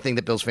think there's anything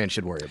that Bills fans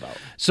should worry about.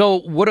 So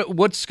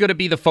what's going to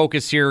be the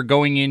focus here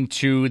going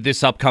into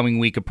this upcoming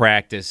week of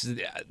practice?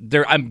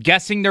 I'm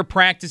guessing they're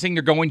practicing.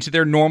 They're going to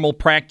their normal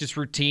practice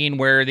routine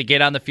where they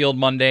get on the field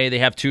Monday, they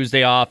have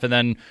Tuesday off, and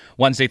then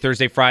Wednesday,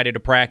 Thursday, Friday to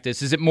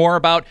practice. Is it more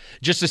about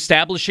just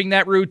establishing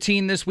that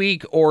routine this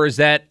week, or is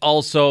it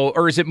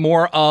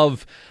more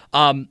of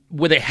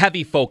with a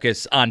heavy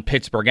focus on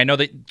Pittsburgh? I know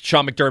that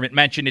Sean McDermott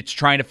mentioned it's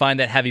trying to find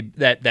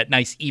that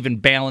nice even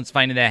balance,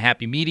 finding that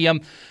happy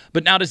medium.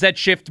 But now does that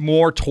shift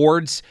more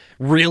towards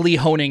really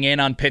honing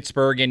in on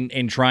Pittsburgh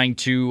and trying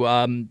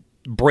to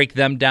break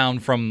them down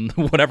from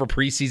whatever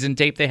preseason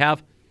tape they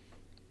have?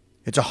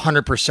 It's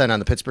 100% on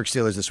the Pittsburgh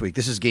Steelers this week.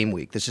 This is game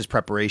week. This is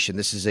preparation.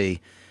 This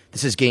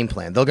is game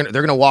plan. They're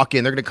gonna walk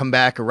in. They're gonna come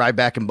back, arrive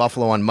back in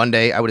Buffalo on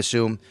Monday, I would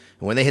assume.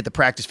 And when they hit the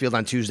practice field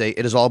on Tuesday,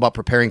 it is all about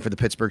preparing for the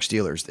Pittsburgh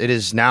Steelers. It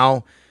is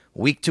now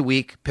week to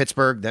week,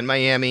 Pittsburgh, then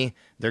Miami.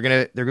 They're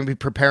gonna be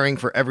preparing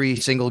for every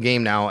single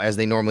game now as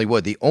they normally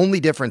would. The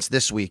only difference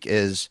this week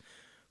is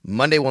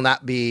Monday will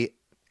not be,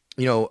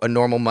 a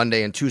normal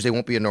Monday, and Tuesday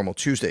won't be a normal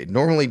Tuesday.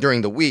 Normally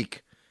during the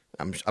week,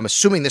 I'm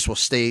assuming this will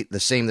stay the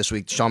same this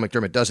week. Sean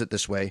McDermott does it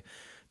this way.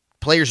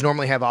 Players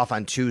normally have off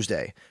on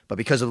Tuesday, but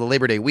because of the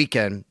Labor Day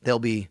weekend, they'll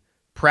be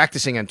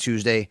practicing on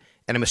Tuesday,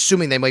 and I'm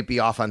assuming they might be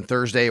off on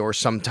Thursday or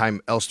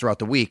sometime else throughout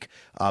the week,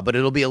 but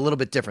it'll be a little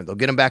bit different. They'll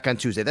get them back on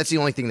Tuesday. That's the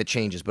only thing that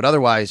changes, but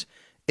otherwise,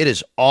 it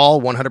is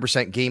all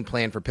 100% game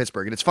plan for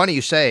Pittsburgh. And it's funny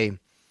you say,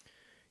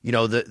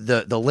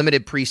 the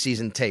limited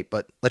preseason tape,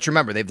 but let's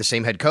remember, they have the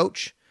same head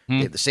coach.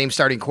 They have the same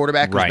starting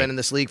quarterback who's been in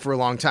this league for a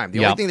long time.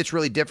 The only thing that's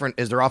really different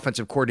is their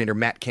offensive coordinator,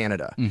 Matt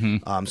Canada.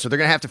 So they're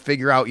going to have to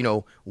figure out,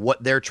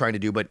 what they're trying to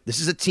do. But this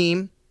is a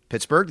team,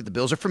 Pittsburgh, that the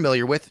Bills are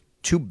familiar with.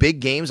 2 big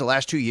games the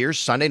last 2 years,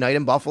 Sunday night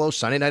in Buffalo,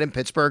 Sunday night in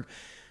Pittsburgh.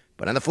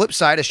 But on the flip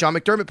side, as Sean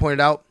McDermott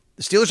pointed out,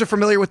 the Steelers are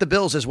familiar with the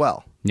Bills as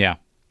well. Yeah.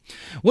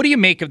 What do you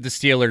make of the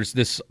Steelers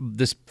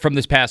this from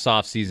this past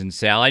offseason,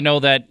 Sal? I know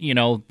that,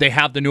 they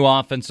have the new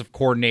offensive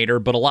coordinator,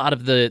 but a lot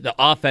of the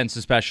offense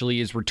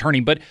especially is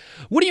returning. But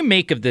what do you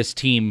make of this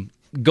team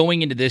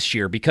going into this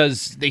year,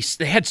 because they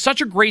had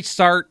such a great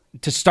start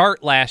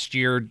last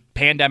year,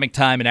 pandemic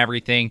time and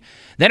everything.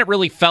 Then it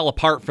really fell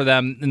apart for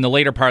them in the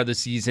later part of the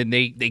season.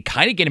 They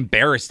kind of get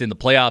embarrassed in the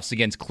playoffs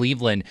against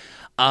Cleveland.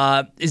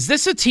 Is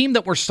this a team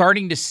that we're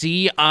starting to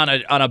see on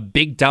a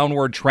big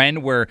downward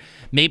trend where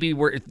maybe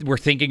we're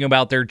thinking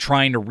about they're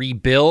trying to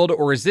rebuild?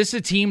 Or is this a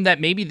team that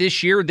maybe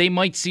this year they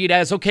might see it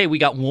as, okay, we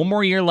got one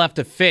more year left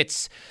of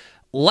Fitz.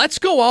 Let's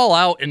go all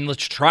out and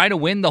let's try to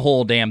win the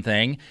whole damn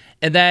thing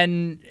and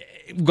then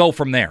go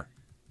from there?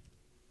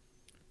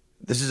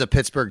 This is a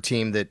Pittsburgh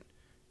team that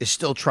is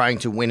still trying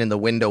to win in the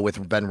window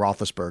with Ben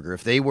Roethlisberger.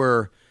 If they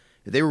were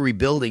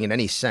rebuilding in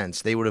any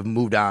sense, they would have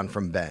moved on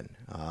from Ben.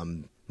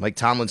 Mike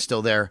Tomlin's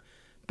still there.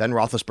 Ben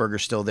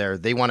Roethlisberger's still there.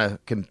 They want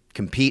to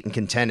compete and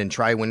contend and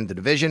try win the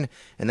division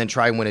and then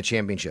try and win a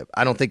championship.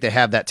 I don't think they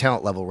have that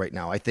talent level right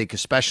now. I think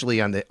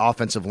especially on the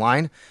offensive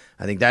line,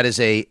 I think that is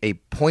a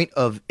point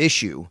of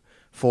issue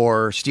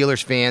for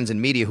Steelers fans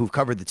and media who've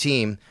covered the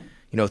team,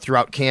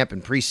 throughout camp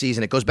and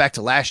preseason. It goes back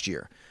to last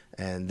year.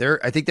 And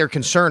I think they're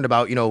concerned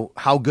about,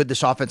 how good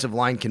this offensive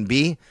line can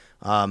be.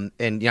 And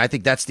I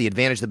think that's the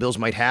advantage the Bills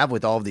might have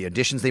with all of the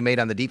additions they made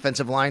on the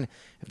defensive line.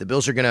 If the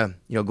Bills are going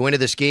to, go into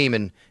this game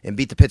and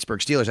beat the Pittsburgh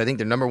Steelers, I think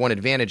their number one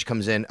advantage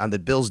comes in on the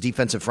Bills'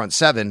 defensive front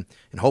seven,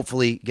 and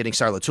hopefully getting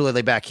Sar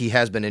Lotulelei back. He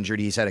has been injured.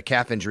 He's had a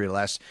calf injury the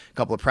last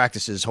couple of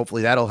practices.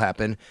 Hopefully that'll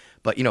happen.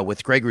 But,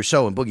 with Greg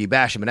Rousseau and Boogie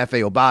Basham and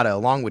F.A. Obata,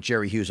 along with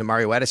Jerry Hughes and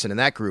Mario Edison in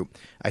that group,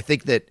 I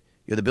think that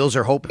the Bills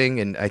are hoping,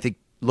 and I think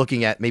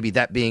looking at maybe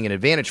that being an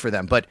advantage for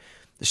them. But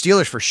the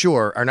Steelers, for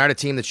sure, are not a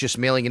team that's just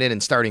mailing it in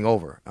and starting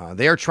over.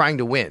 They are trying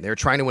to win. They're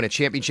trying to win a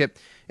championship,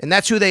 and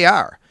that's who they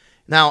are.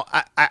 Now,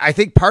 I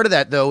think part of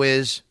that, though,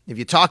 is if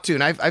you talk to,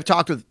 and I've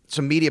talked with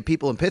some media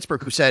people in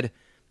Pittsburgh who said,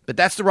 but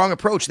that's the wrong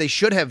approach. They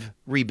should have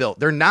rebuilt.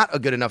 They're not a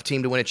good enough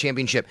team to win a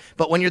championship.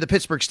 But when you're the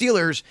Pittsburgh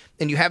Steelers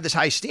and you have this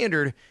high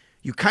standard,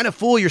 you kind of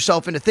fool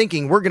yourself into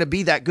thinking we're going to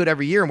be that good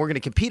every year and we're going to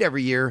compete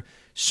every year.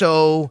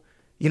 So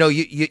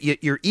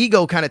your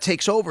ego kind of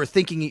takes over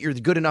thinking you're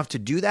good enough to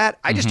do that.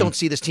 I just don't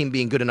see this team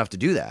being good enough to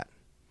do that.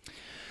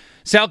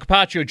 Sal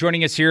Capaccio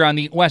joining us here on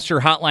the Wester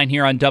Hotline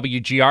here on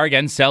WGR.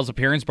 Again, Sal's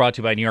appearance brought to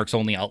you by New York's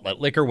only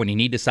outlet liquor. When you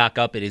need to stock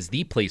up, it is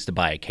the place to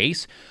buy a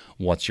case.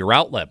 What's your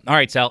outlet? All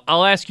right, Sal,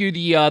 I'll ask you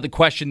the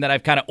question that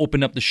I've kind of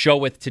opened up the show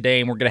with today,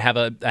 and we're going to have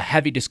a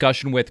heavy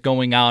discussion with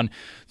going on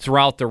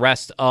throughout the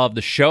rest of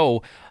the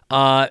show.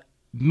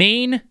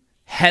 Main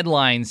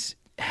headlines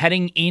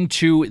heading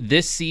into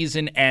this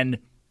season, and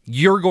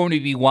you're going to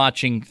be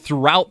watching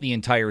throughout the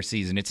entire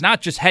season. It's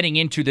not just heading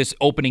into this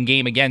opening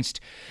game against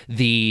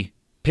the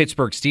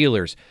Pittsburgh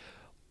Steelers.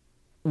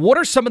 What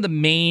are some of the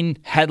main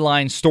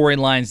headline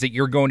storylines that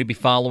you're going to be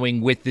following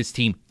with this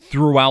team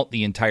throughout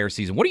the entire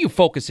season? What are you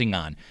focusing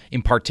on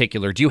in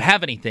particular? Do you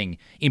have anything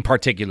in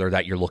particular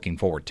that you're looking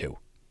forward to?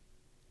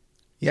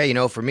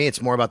 Yeah, for me,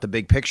 it's more about the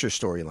big picture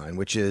storyline,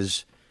 which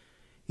is,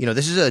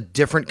 this is a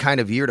different kind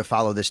of year to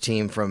follow this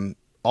team from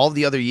all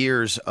the other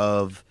years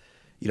of,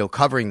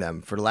 covering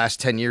them for the last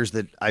 10 years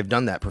that I've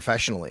done that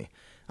professionally.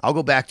 I'll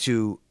go back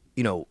to,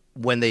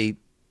 when they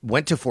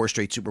went to 4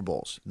 straight Super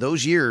Bowls.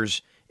 Those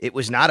years, it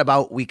was not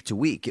about week to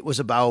week. It was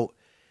about,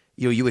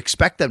 you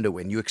expect them to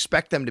win. You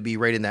expect them to be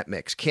right in that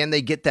mix. Can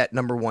they get that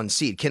number 1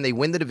 seed? Can they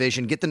win the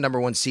division, get the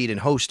number 1 seed, and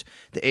host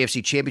the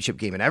AFC Championship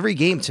game? And every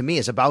game, to me,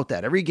 is about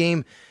that. Every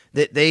game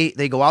that they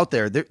go out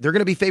there, they're going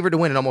to be favored to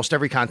win in almost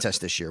every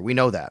contest this year. We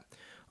know that.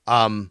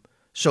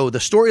 So the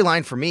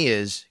storyline for me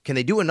is, can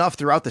they do enough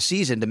throughout the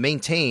season to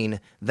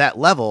maintain that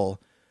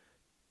level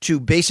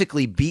to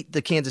basically beat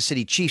the Kansas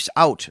City Chiefs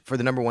out for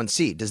the number 1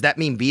 seed? Does that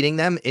mean beating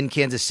them in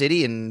Kansas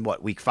City in,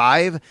 week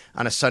 5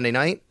 on a Sunday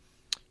night?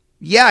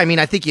 Yeah,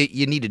 I think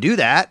you need to do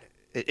that.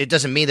 It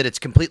doesn't mean that it's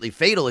completely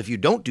fatal if you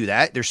don't do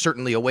that. There's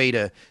certainly a way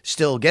to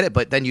still get it,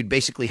 but then you'd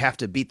basically have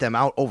to beat them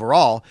out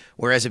overall,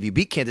 whereas if you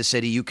beat Kansas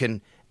City, you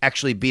can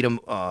actually beat them,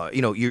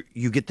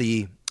 you get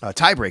the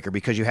tiebreaker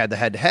because you had the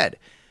head-to-head.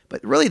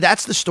 But really,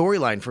 that's the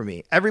storyline for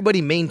me.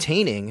 Everybody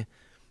maintaining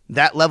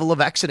that level of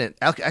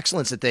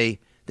excellence that they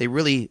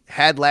really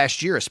had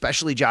last year,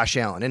 especially Josh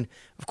Allen. And,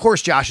 of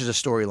course, Josh is a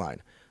storyline.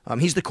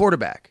 He's the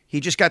quarterback. He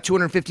just got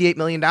 $258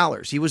 million.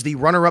 He was the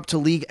runner-up to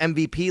league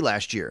MVP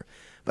last year.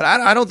 But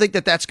I don't think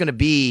that that's going to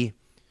be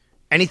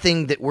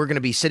anything that we're going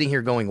to be sitting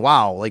here going,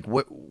 wow,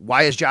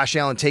 why is Josh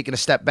Allen taking a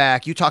step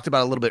back? You talked about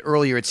it a little bit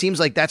earlier. It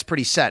seems like that's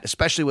pretty set,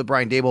 especially with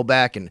Brian Daboll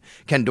back and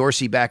Ken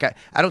Dorsey back.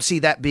 I don't see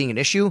that being an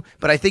issue,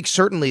 but I think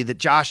certainly that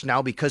Josh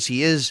now, because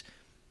he is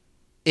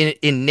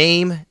in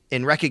name,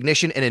 in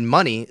recognition, and in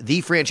money, the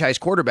franchise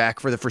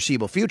quarterback for the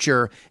foreseeable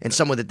future and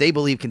someone that they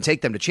believe can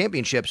take them to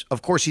championships,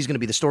 of course he's going to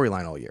be the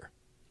storyline all year.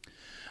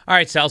 All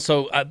right, Sal,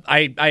 so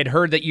I had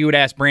heard that you had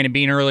asked Brandon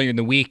Beane earlier in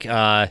the week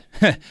how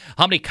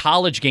many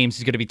college games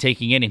he's going to be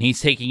taking in, and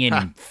he's taking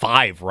in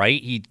 5, right?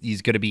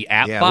 He's going to be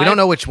at 5? We don't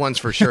know which ones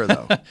for sure,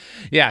 though.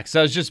 Yeah, because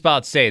I was just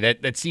about to say,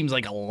 that seems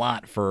like a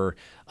lot for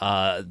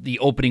the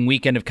opening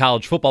weekend of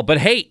college football. But,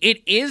 hey,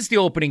 it is the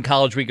opening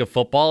college week of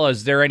football.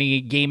 Is there any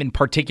game in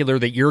particular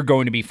that you're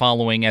going to be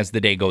following as the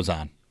day goes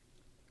on?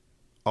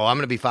 Oh, I'm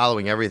going to be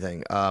following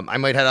everything. I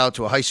might head out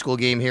to a high school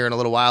game here in a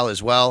little while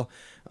as well.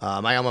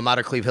 My alma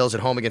mater, Cleve Hills,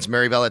 at home against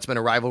Maryville. It's been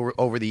a rival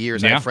over the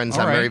years. I have friends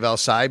on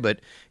Maryville's side, but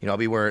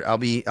I'll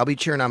be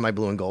cheering on my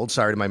blue and gold.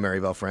 Sorry to my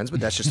Maryville friends, but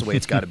that's just the way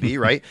it's got to be,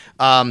 right?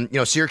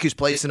 Syracuse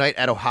plays tonight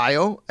at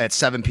Ohio at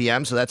 7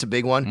 p.m., so that's a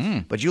big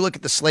one. But you look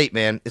at the slate,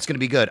 man, it's going to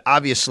be good.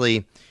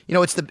 Obviously,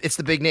 it's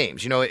the big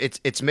names.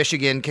 It's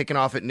Michigan kicking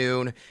off at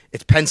noon.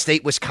 It's Penn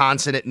State,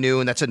 Wisconsin at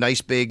noon. That's a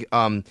nice big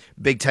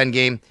Big Ten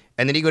game.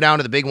 And then you go down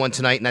to the big one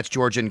tonight, and that's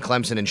Georgia and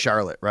Clemson and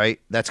Charlotte, right?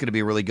 That's going to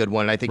be a really good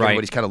one, and I think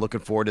everybody's kind of looking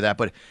forward to that.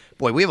 But,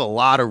 boy, we have a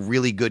lot of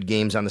really good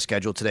games on the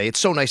schedule today. It's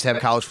so nice to have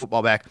college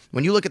football back.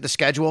 When you look at the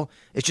schedule,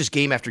 it's just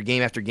game after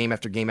game after game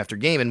after game after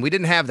game, and we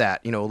didn't have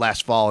that,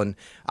 last fall, and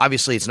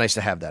obviously it's nice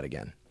to have that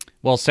again.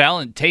 Well,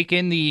 Sal, take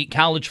in the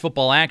college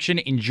football action.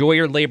 Enjoy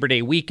your Labor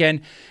Day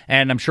weekend,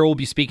 and I'm sure we'll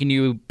be speaking to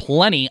you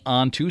plenty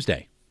on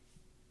Tuesday.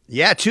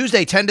 Yeah,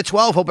 Tuesday, 10 to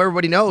 12. Hope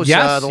everybody knows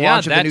the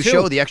launch of the new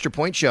show, the Extra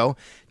Point Show,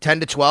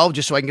 10 to 12,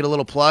 just so I can get a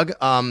little plug.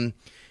 We're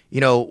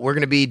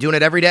going to be doing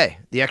it every day.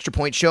 The Extra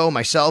Point Show,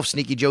 myself,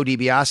 Sneaky Joe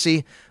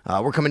DiBiase.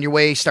 We're coming your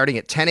way starting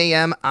at 10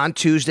 a.m. on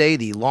Tuesday,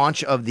 the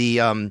launch of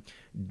the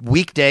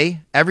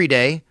weekday, every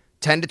day,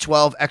 10 to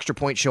 12 Extra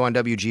Point Show on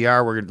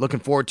WGR. We're looking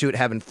forward to it,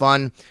 having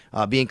fun,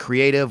 being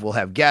creative. We'll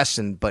have guests,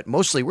 but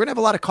mostly we're going to have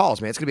a lot of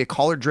calls, man. It's going to be a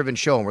caller-driven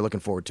show, and we're looking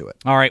forward to it.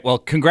 All right. Well,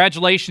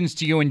 congratulations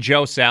to you and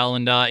Joe, Sal,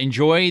 and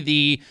enjoy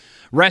the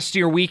rest of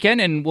your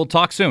weekend, and we'll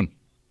talk soon.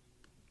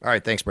 All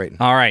right, thanks, Brayton.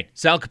 All right,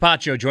 Sal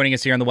Capaccio joining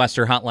us here on the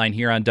Western Hotline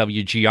here on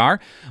WGR.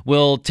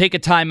 We'll take a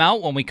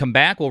timeout. When we come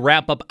back, we'll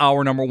wrap up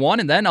hour number one,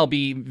 and then I'll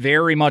be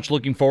very much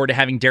looking forward to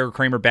having Derek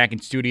Kramer back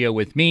in studio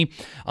with me.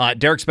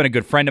 Derek's been a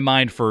good friend of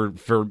mine for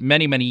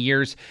many, many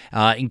years.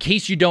 In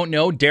case you don't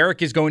know,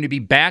 Derek is going to be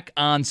back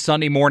on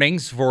Sunday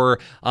mornings for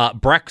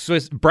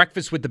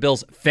Breakfast with the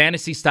Bills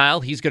Fantasy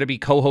Style. He's going to be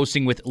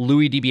co-hosting with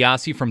Louis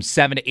DiBiase from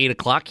 7 to 8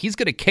 o'clock. He's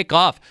going to kick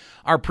off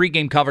our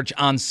pregame coverage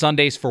on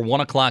Sundays for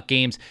 1 o'clock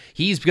games.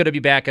 He's going to be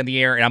back on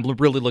the air, and I'm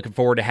really looking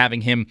forward to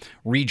having him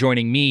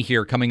rejoining me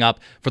here coming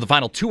up for the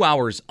final 2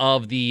 hours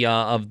of the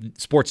of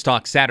Sports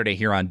Talk Saturday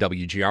here on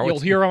WGR. You'll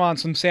hear him on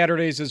some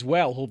Saturdays as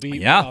well. He'll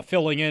be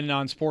filling in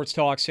on Sports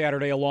Talk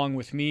Saturday along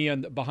with me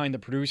and behind the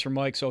producer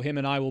Mike, so him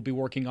and I will be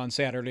working on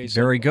Saturdays.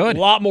 Very good. A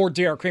lot more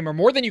Derek Kramer,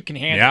 more than you can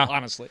handle,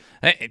 honestly.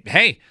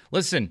 Hey,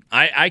 listen,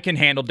 I can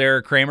handle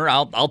Derek Kramer.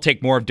 I'll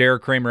take more of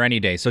Derek Kramer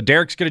any day. So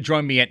Derek's going to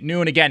join me at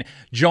noon. Again,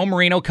 Joe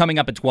Marino coming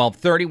up at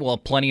 12:30. We'll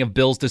have plenty of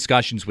Bills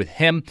discussions with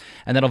him.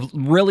 And then a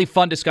really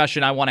fun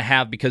discussion I want to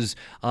have because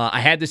I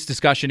had this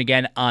discussion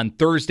again on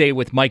Thursday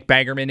with Mike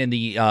Baggerman in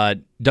the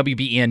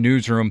WBEN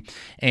newsroom,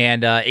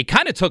 and it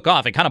kind of took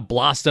off. It kind of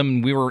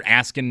blossomed. We were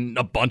asking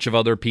a bunch of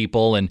other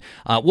people, and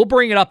we'll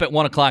bring it up at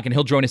 1 o'clock, and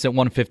he'll join us at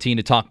 1:15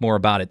 to talk more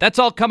about it. That's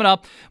all coming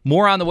up.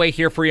 More on the way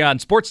here for you on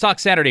Sports Talk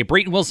Saturday.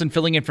 Brayton Wilson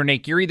filling in for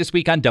Nate Geary this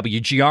week on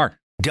WGR.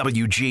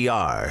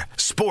 WGR,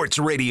 Sports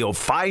Radio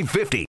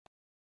 550.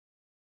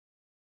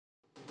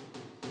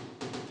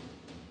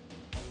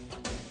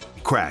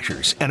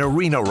 Crashers and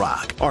Arena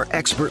Rock are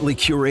expertly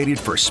curated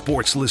for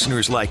sports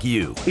listeners like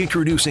you.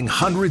 Introducing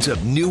hundreds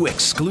of new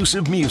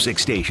exclusive music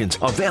stations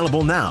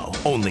available now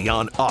only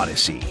on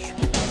Odyssey.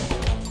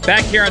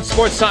 Back here on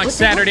Sports Talk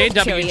Saturday,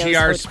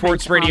 WGR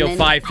Sports Radio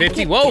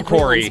 550. Whoa,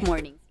 Corey.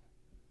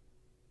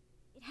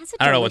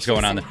 I don't know what's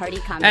going on there.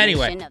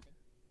 Anyway.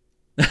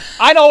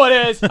 I know what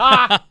it is.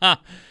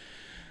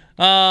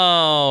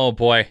 Oh,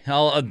 boy.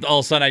 All of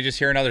a sudden, I just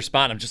hear another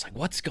spot, and I'm just like,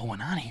 what's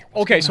going on here?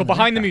 Okay, so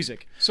behind the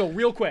music. So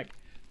real quick.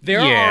 There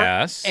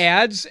are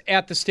ads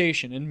at the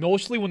station, and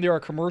mostly when there are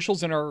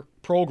commercials in our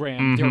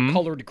program, they're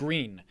colored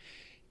green.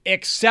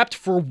 Except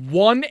for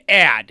one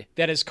ad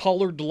that is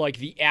colored like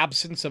the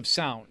absence of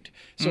sound.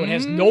 So it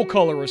has no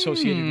color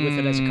associated with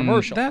it as a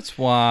commercial. That's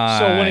why.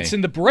 So when it's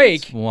in the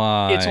break,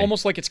 it's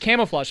almost like it's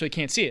camouflage so you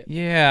can't see it.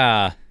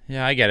 Yeah,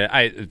 I get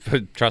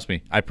it. Trust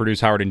me, I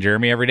produce Howard and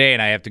Jeremy every day,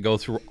 and I have to go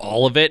through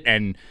all of it,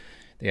 and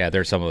yeah,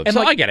 there's some of it.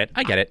 So I get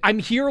it. I'm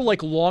here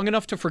long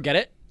enough to forget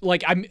it.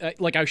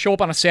 I show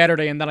up on a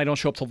Saturday and then I don't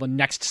show up till the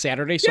next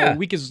Saturday. So a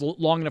week is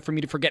long enough for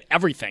me to forget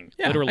everything.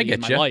 Literally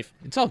in my life.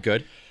 It's all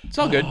good.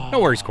 No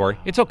worries, Corey.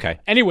 It's okay.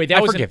 Anyway,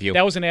 that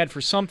was an ad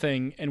for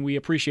something, and we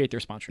appreciate their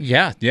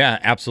sponsorship. Yeah,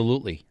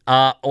 absolutely.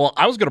 Well,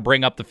 I was going to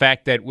bring up the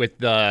fact that with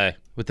the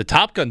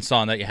Top Gun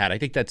song that you had, I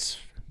think is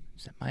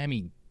that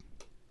Miami.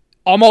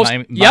 Almost.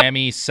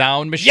 Miami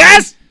Sound Machine.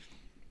 Yes.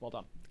 Well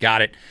done.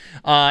 Got it.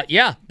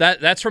 Yeah,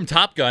 that's from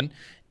Top Gun,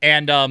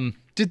 and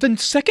did the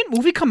second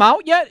movie come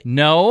out yet?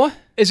 No.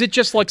 Is it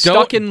just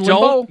stuck in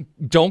limbo?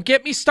 Don't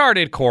get me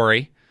started,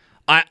 Corey.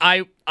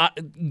 I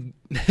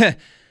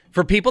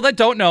for people that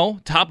don't know,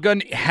 Top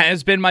Gun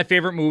has been my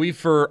favorite movie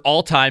for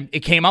all time. It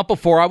came out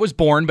before I was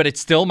born, but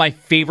it's still my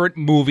favorite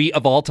movie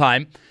of all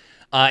time.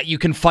 You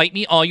can fight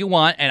me all you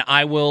want, and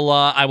I will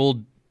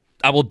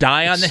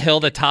die on the hill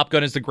that Top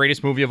Gun is the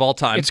greatest movie of all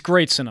time. It's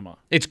great cinema.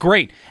 It's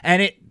great,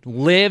 and it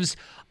lives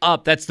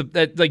up.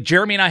 Like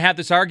Jeremy and I have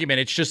this argument.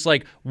 It's just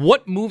like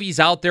what movies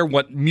out there,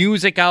 what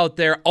music out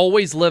there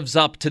always lives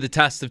up to the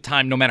test of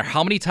time, no matter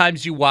how many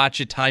times you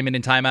watch it time in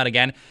and time out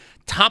again.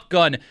 Top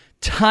Gun,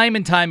 time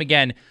and time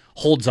again,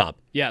 holds up.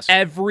 Yes.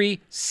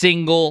 Every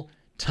single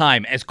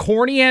time. As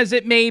corny as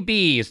it may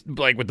be,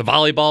 like with the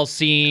volleyball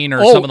scene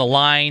or some of the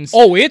lines.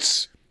 Oh,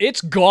 it's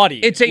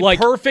gaudy. It's a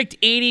perfect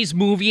 80s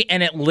movie,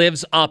 and it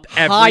lives up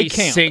every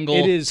single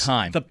time. It is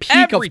the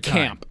peak of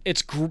camp.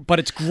 But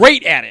it's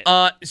great at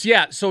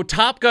it. So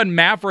Top Gun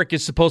Maverick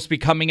is supposed to be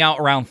coming out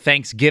around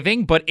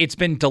Thanksgiving, but it's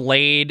been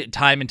delayed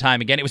time and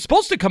time again. It was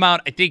supposed to come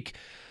out, I think,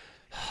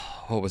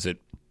 what was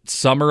it,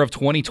 summer of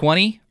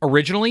 2020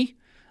 originally,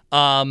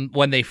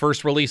 when they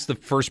first released the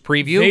first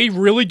preview. They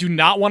really do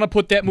not want to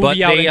put that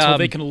movie out until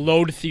they can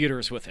load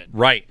theaters with it.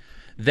 Right.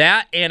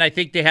 That, and I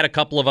think they had a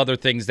couple of other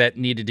things that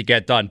needed to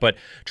get done. But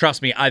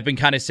trust me, I've been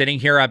kind of sitting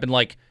here. I've been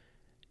like,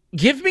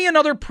 give me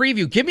another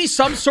preview. Give me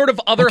some sort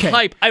of other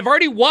hype. I've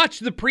already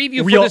watched the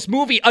preview for this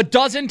movie a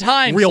dozen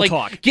times. Real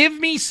talk. Give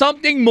me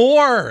something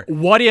more.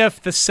 What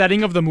if the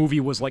setting of the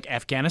movie was like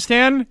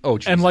Afghanistan? Oh,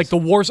 Jesus. And like the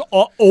wars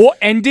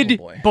ended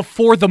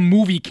before the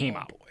movie came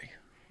out?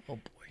 Oh,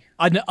 boy.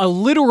 A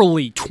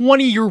literally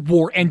 20-year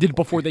war ended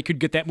before they could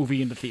get that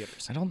movie into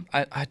theaters. I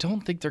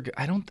don't think they're.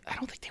 I don't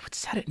think they would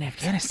set it in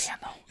Afghanistan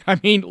though. I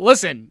mean,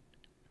 listen.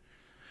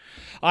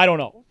 I don't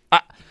know.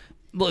 I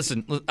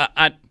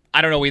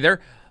don't know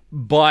either.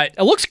 But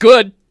it looks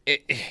good.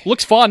 It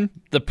looks fun.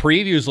 The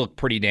previews look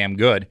pretty damn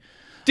good.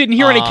 Didn't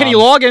hear any Kenny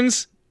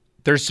Loggins.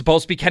 There's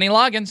supposed to be Kenny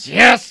Loggins.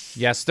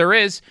 Yes, there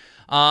is.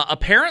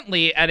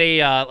 Apparently, at a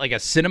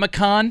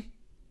CinemaCon,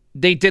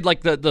 they did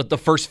like the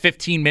first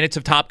 15 minutes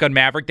of Top Gun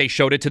Maverick. They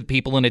showed it to the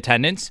people in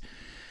attendance,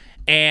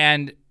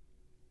 and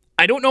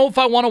I don't know if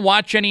I want to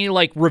watch any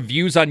like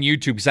reviews on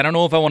YouTube because I don't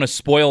know if I want to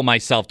spoil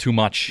myself too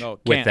much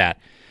with that.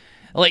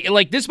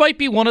 Like this might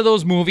be one of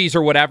those movies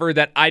or whatever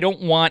that I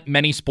don't want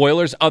many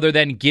spoilers other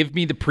than give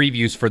me the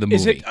previews for the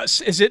movie.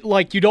 Is it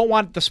like you don't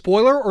want the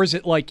spoiler, or is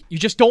it like you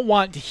just don't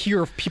want to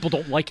hear if people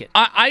don't like it?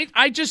 I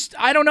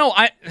don't know.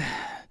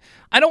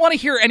 I don't want to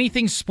hear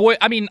anything spoil.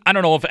 I mean, I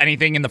don't know if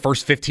anything in the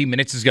first 15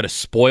 minutes is going to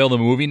spoil the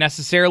movie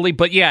necessarily,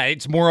 but yeah,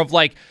 it's more of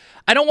like,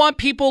 I don't want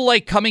people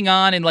like coming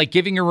on and like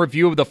giving a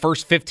review of the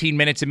first 15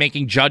 minutes and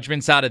making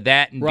judgments out of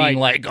that and being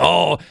like,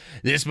 oh,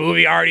 this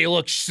movie already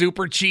looks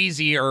super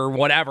cheesy or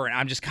whatever. And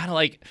I'm just kind of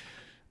like,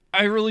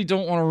 I really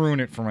don't want to ruin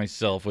it for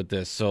myself with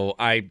this. So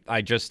I'm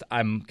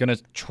going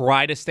to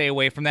try to stay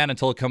away from that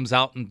until it comes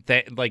out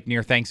like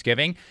near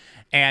Thanksgiving.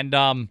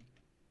 And,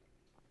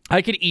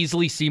 I could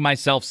easily see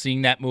myself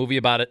seeing that movie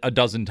about a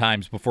dozen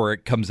times before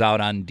it comes out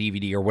on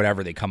DVD or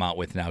whatever they come out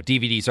with now.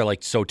 DVDs are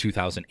like so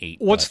 2008.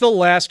 What's the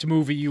last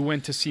movie you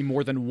went to see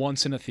more than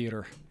once in a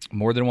theater?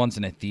 More than once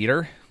in a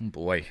theater? Oh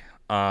boy.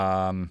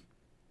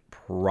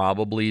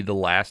 Probably the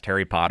last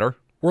Harry Potter.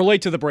 We're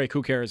late to the break.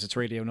 Who cares? It's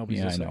radio.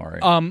 Nobody's listening.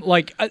 I know,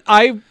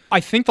 right? I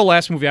think the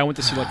last movie I went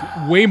to see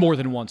like way more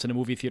than once in a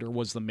movie theater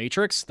was The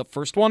Matrix, the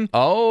first one.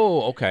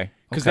 Oh, okay.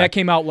 Because that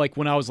came out like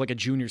when I was like a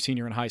junior,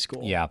 senior in high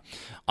school. Yeah.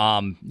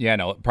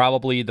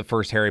 Probably the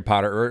first Harry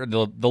Potter, or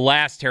the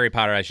last Harry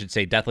Potter, I should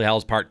say, Deathly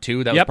Hallows Part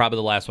 2. That was probably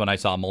the last one I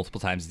saw multiple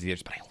times in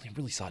theaters, but I only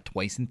really saw it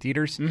twice in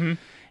theaters. Mm-hmm.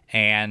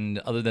 And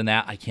other than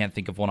that, I can't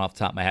think of one off the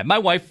top of my head. My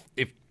wife,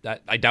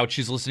 I doubt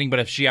she's listening, but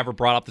if she ever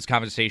brought up this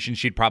conversation,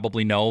 she'd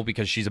probably know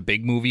because she's a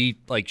big movie.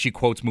 Like, she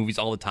quotes movies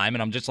all the time,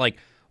 and I'm just like,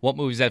 what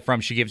movie is that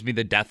from? She gives me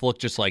the death look,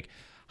 just like,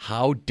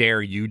 how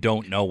dare you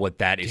don't know what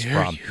that is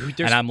from?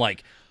 And I'm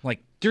like,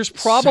 there's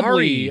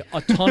probably a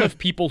ton of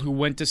people who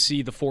went to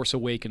see The Force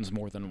Awakens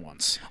more than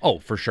once. Oh,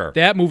 for sure.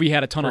 That movie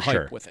had a ton of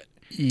hype with it.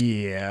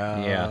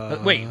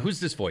 Yeah. Wait, who's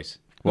this voice?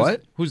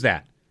 What? Who's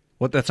that?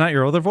 What? That's not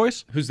your other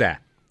voice? Who's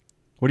that?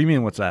 What do you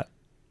mean, what's that?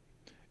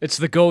 It's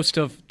the ghost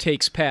of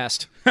takes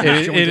past. It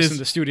is in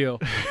the studio.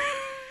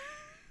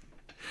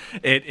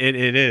 It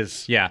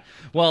is. Yeah.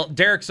 Well,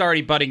 Derek's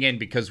already butting in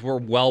because we're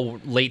well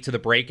late to the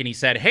break, and he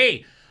said,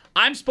 hey,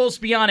 I'm supposed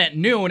to be on at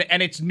noon,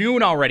 and it's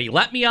noon already.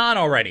 Let me on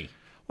already.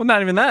 Well,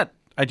 not even that.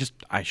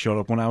 I showed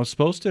up when I was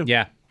supposed to.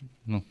 Yeah.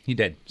 Well, he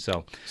did.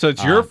 So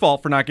it's your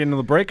fault for not getting to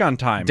the break on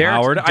time,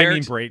 Howard. I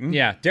mean, Brayton.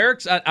 Yeah,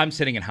 Derek's. I'm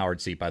sitting in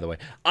Howard's seat, by the way.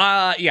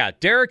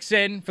 Derek's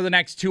in for the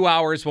next 2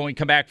 hours. When we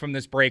come back from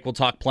this break, we'll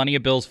talk plenty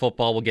of Bills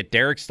football. We'll get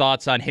Derek's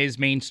thoughts on his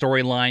main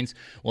storylines.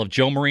 We'll have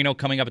Joe Marino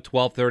coming up at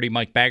 12:30.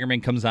 Mike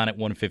Baggerman comes on at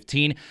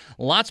 1:15.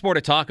 Lots more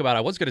to talk about.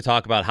 I was going to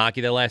talk about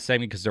hockey that last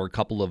segment because there were a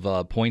couple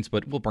of points,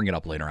 but we'll bring it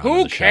up later on.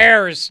 Who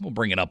cares? We'll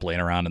bring it up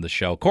later on in the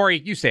show.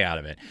 Corey, you stay out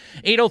of it.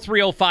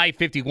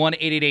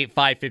 803-0551,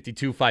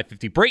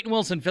 888-552-550. Brayton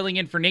Wilson filling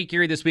in for Nate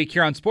Geary this week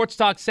here on Sports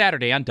Talk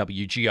Saturday on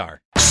WGR.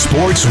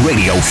 Sports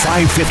Radio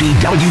 550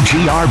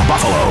 WGR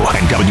Buffalo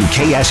and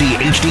WKSE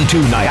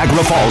HD2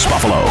 Niagara Falls,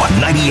 Buffalo,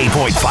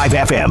 98.5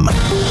 FM.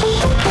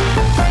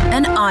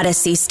 An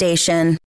Odyssey station.